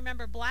side.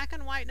 Remember, black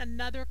and white and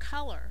another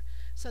color.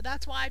 So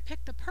that's why I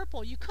picked the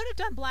purple. You could have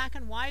done black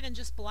and white and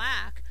just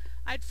black.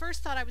 I'd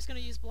first thought I was going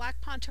to use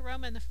black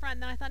Pontoroma in the front,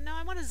 and then I thought, no,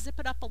 I want to zip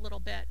it up a little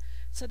bit.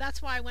 So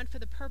that's why I went for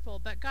the purple.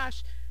 But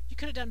gosh, you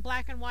could have done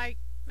black and white,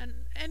 and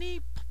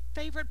any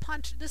favorite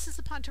this is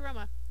the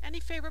Pontoroma.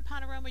 Any favorite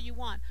Pontoroma you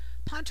want.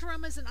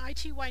 Pontoromas and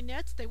ITY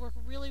knits, they work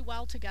really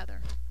well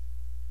together.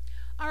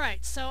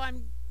 Alright, so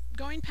I'm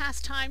going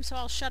past time, so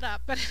I'll shut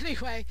up. But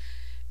anyway,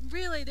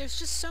 really, there's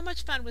just so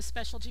much fun with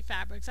specialty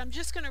fabrics. I'm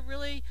just going to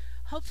really,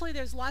 hopefully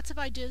there's lots of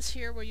ideas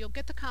here where you'll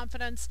get the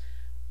confidence.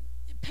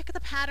 Pick the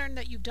pattern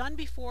that you've done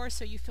before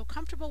so you feel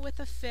comfortable with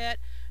the fit,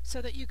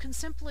 so that you can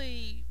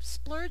simply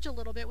splurge a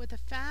little bit with the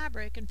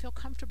fabric and feel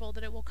comfortable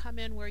that it will come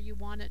in where you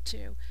want it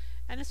to.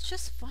 And it's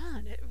just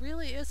fun. It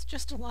really is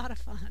just a lot of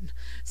fun.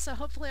 So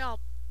hopefully I'll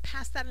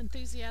pass that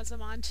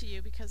enthusiasm on to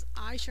you because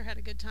I sure had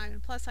a good time,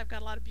 and plus I've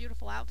got a lot of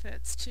beautiful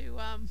outfits to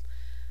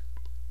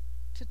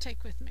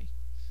take with me.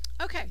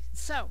 Okay,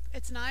 so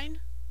it's 9,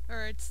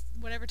 or it's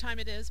whatever time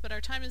it is, but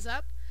our time is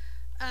up,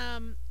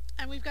 and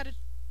we've got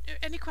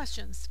any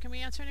questions? Can we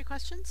answer any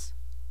questions?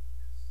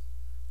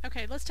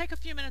 Okay, let's take a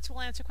few minutes.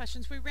 We'll answer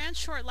questions. We ran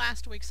short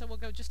last week, so we'll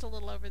go just a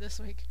little over this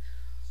week.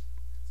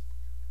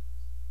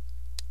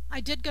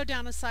 I did go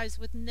down a size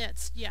with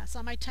knits. Yes,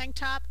 on my tank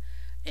top,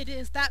 it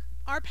is that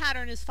our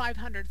pattern is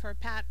 500 for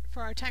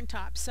our tank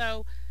top.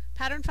 So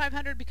pattern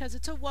 500, because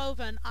it's a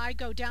woven, I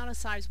go down a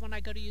size when I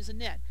go to use a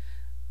knit.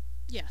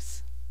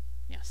 Yes,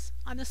 yes.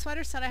 On the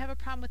sweater set, I have a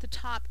problem with the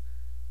top.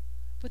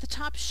 With the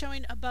top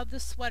showing above the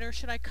sweater,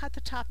 should I cut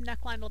the top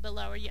neckline a little bit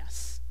lower?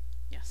 Yes,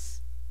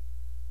 yes.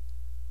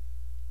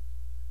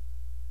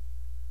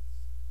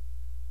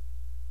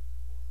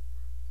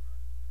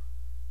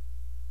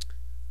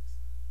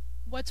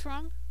 What's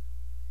wrong?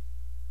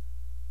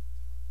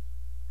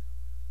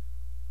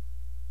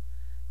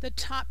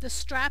 The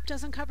strap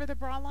doesn't cover the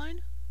bra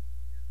line?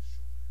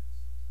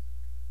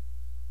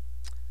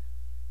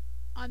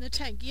 On the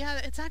tank. Yeah,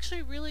 it's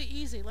actually really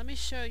easy. Let me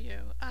show you.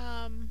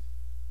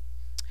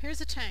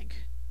 Here's a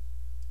tank.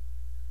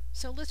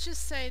 So let's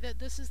just say that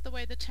this is the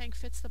way the tank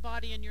fits the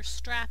body and your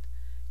strap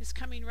is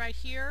coming right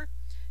here.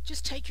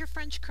 Just take your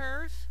French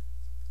curve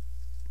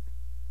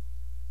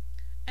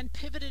and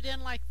pivot it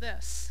in like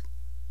this.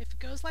 If it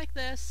goes like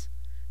this,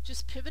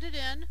 just pivot it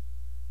in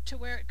to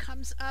where it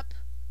comes up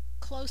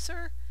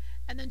closer,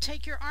 and then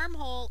take your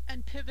armhole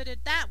and pivot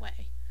it that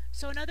way.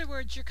 So in other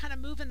words, you're kind of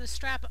moving the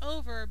strap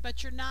over,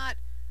 but you're not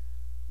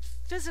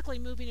physically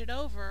moving it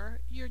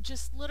over. You're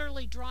just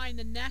literally drawing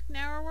the neck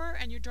narrower,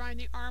 and you're drawing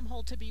the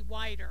armhole to be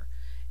wider.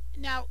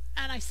 Now,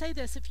 and I say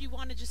this if you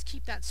want to just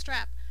keep that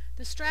strap.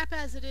 The strap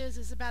as it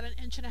is about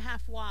 1.5 inches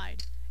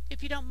wide.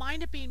 If you don't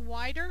mind it being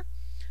wider,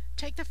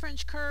 take the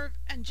French curve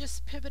and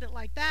just pivot it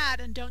like that,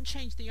 and don't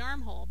change the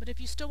armhole. But if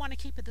you still want to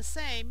keep it the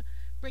same,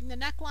 bring the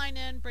neckline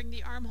in, bring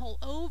the armhole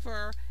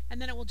over,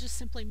 and then it will just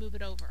simply move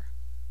it over.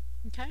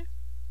 Okay?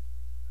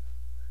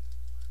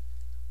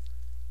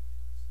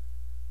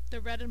 The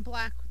red and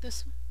black,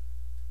 this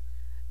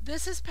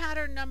is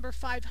pattern number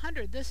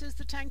 500. This is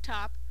the tank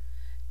top,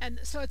 and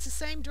so it's the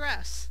same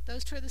dress.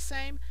 Those two are the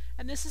same,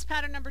 and this is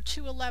pattern number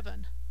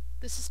 211.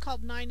 This is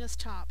called Nina's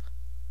top.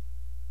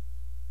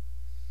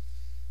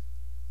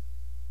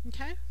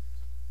 Okay?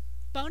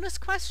 Bonus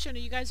question. Are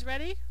you guys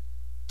ready?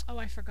 Oh,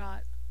 I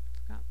forgot.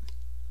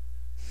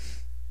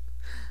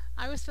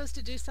 I was supposed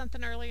to do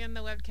something early in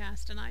the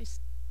webcast, and I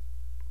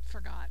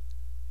forgot.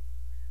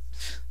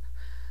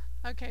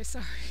 Okay,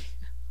 sorry.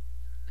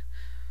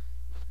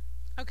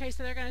 Okay,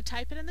 so they're going to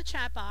type it in the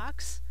chat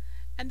box.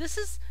 And this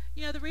is,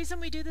 the reason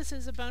we do this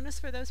is a bonus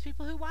for those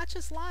people who watch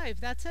us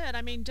live. That's it.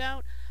 I mean,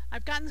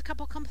 I've gotten a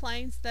couple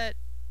complaints that,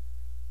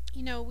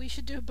 we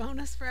should do a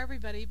bonus for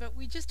everybody, but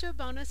we just do a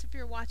bonus if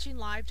you're watching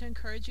live to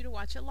encourage you to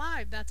watch it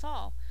live. That's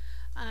all.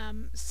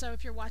 So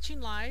if you're watching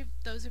live,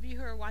 those of you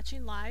who are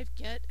watching live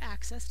get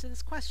access to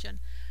this question.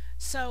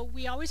 So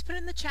we always put it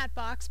in the chat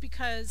box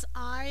because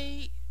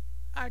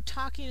our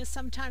talking is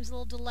sometimes a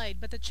little delayed,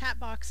 but the chat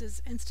box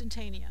is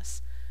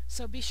instantaneous.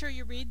 So be sure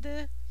you read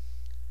the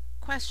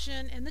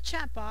question in the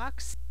chat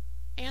box.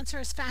 Answer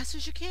as fast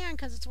as you can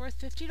because it's worth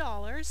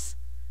 $50.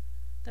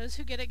 Those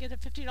who get it get a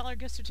 $50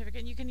 gift certificate,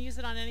 and you can use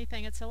it on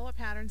anything at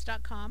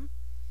silhouettepatterns.com.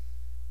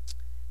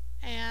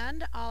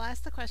 And I'll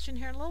ask the question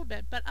here in a little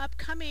bit. But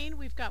upcoming,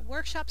 we've got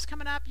workshops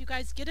coming up. You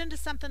guys get into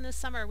something this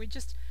summer. We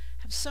just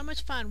have so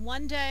much fun.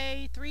 1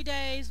 day, 3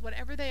 days,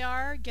 whatever they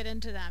are, get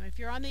into them. If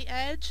you're on the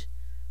edge,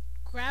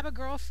 grab a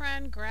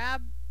girlfriend,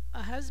 grab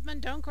a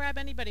husband. Don't grab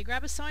anybody.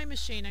 Grab a sewing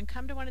machine and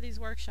come to one of these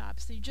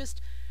workshops.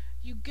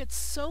 You get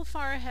so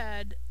far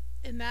ahead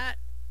in that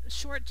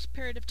short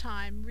period of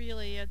time.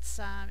 Really, it's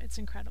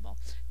incredible.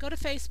 Go to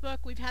Facebook.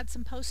 We've had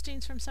some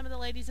postings from some of the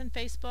ladies in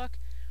Facebook.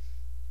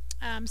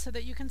 So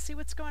that you can see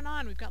what's going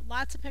on. We've got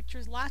lots of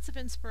pictures, lots of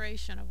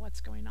inspiration of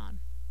what's going on.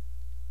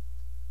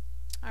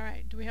 All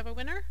right, do we have a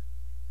winner?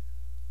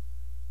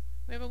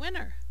 We have a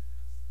winner.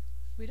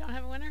 We don't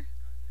have a winner?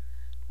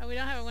 Oh, we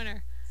don't have a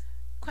winner.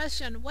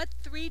 Question, what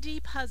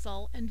 3D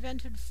puzzle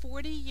invented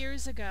 40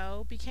 years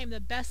ago became the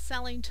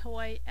best-selling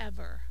toy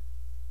ever?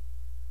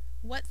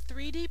 What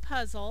 3D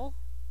puzzle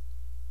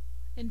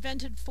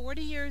invented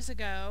 40 years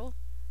ago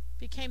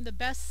became the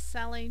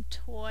best-selling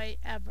toy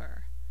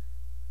ever?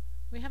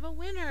 We have a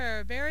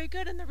winner. Very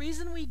good. And the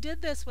reason we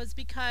did this was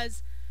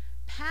because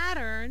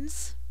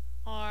patterns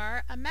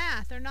are a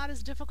math. They're not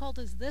as difficult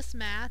as this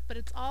math, but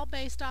it's all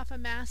based off a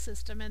math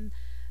system. And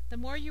the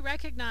more you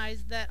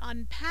recognize that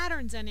on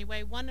patterns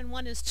anyway, 1 and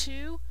 1 is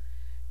 2,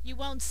 you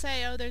won't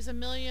say, oh, there's a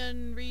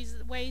million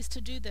ways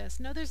to do this.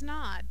 No, there's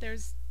not.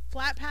 There's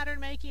flat pattern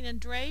making and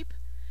drape.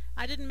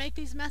 I didn't make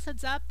these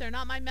methods up. They're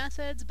not my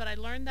methods, but I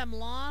learned them a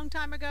long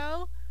time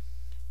ago.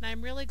 And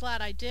I'm really glad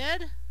I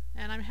did.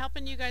 And I'm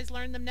helping you guys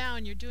learn them now,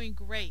 and you're doing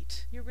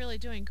great. You're really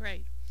doing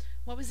great.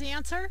 What was the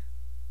answer?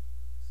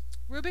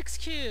 Rubik's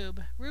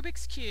Cube.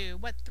 Rubik's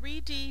Cube. What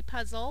 3D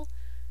puzzle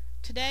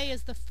Today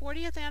is the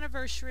 40th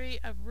anniversary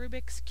of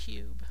Rubik's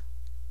Cube.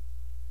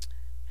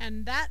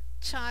 And that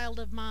child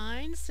of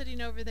mine sitting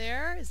over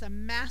there is a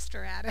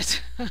master at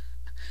it.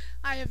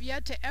 I have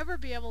yet to ever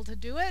be able to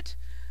do it,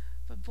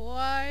 but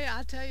boy,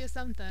 I'll tell you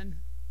something.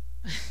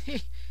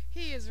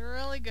 He is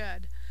really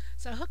good.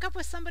 So hook up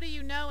with somebody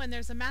you know, and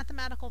there's a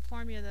mathematical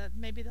formula that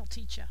maybe they'll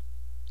teach you.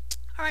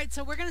 All right,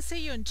 so we're going to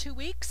see you in 2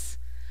 weeks.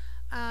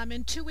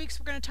 In 2 weeks,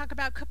 we're going to talk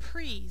about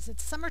capris.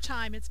 It's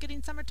summertime. It's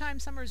getting summertime.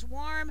 Summer's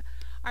warm.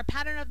 Our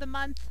pattern of the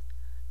month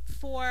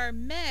for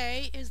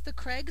May is the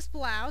Craig's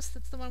blouse.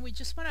 That's the one we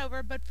just went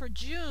over. But for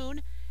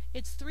June,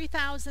 it's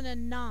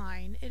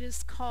 3009. It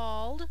is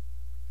called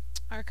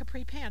our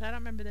capri pant. I don't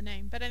remember the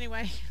name, but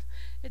anyway,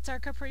 it's our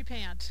capri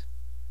pant.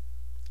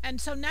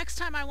 And so next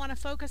time I want to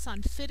focus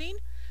on fitting.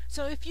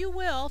 So if you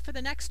will, for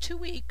the next 2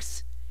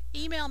 weeks,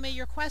 email me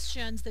your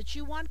questions that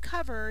you want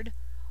covered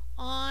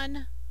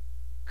on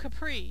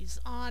capris,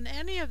 on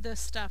any of this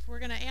stuff. We're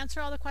going to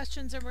answer all the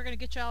questions and we're going to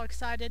get you all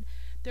excited.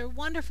 They're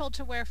wonderful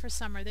to wear for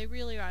summer. They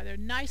really are. They're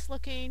nice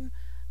looking.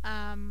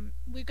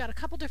 We've got a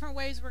couple different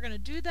ways we're going to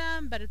do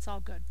them, but it's all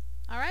good.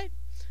 All right?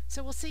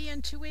 So we'll see you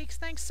in 2 weeks.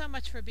 Thanks so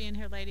much for being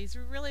here, ladies.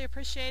 We really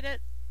appreciate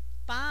it.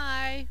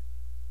 Bye.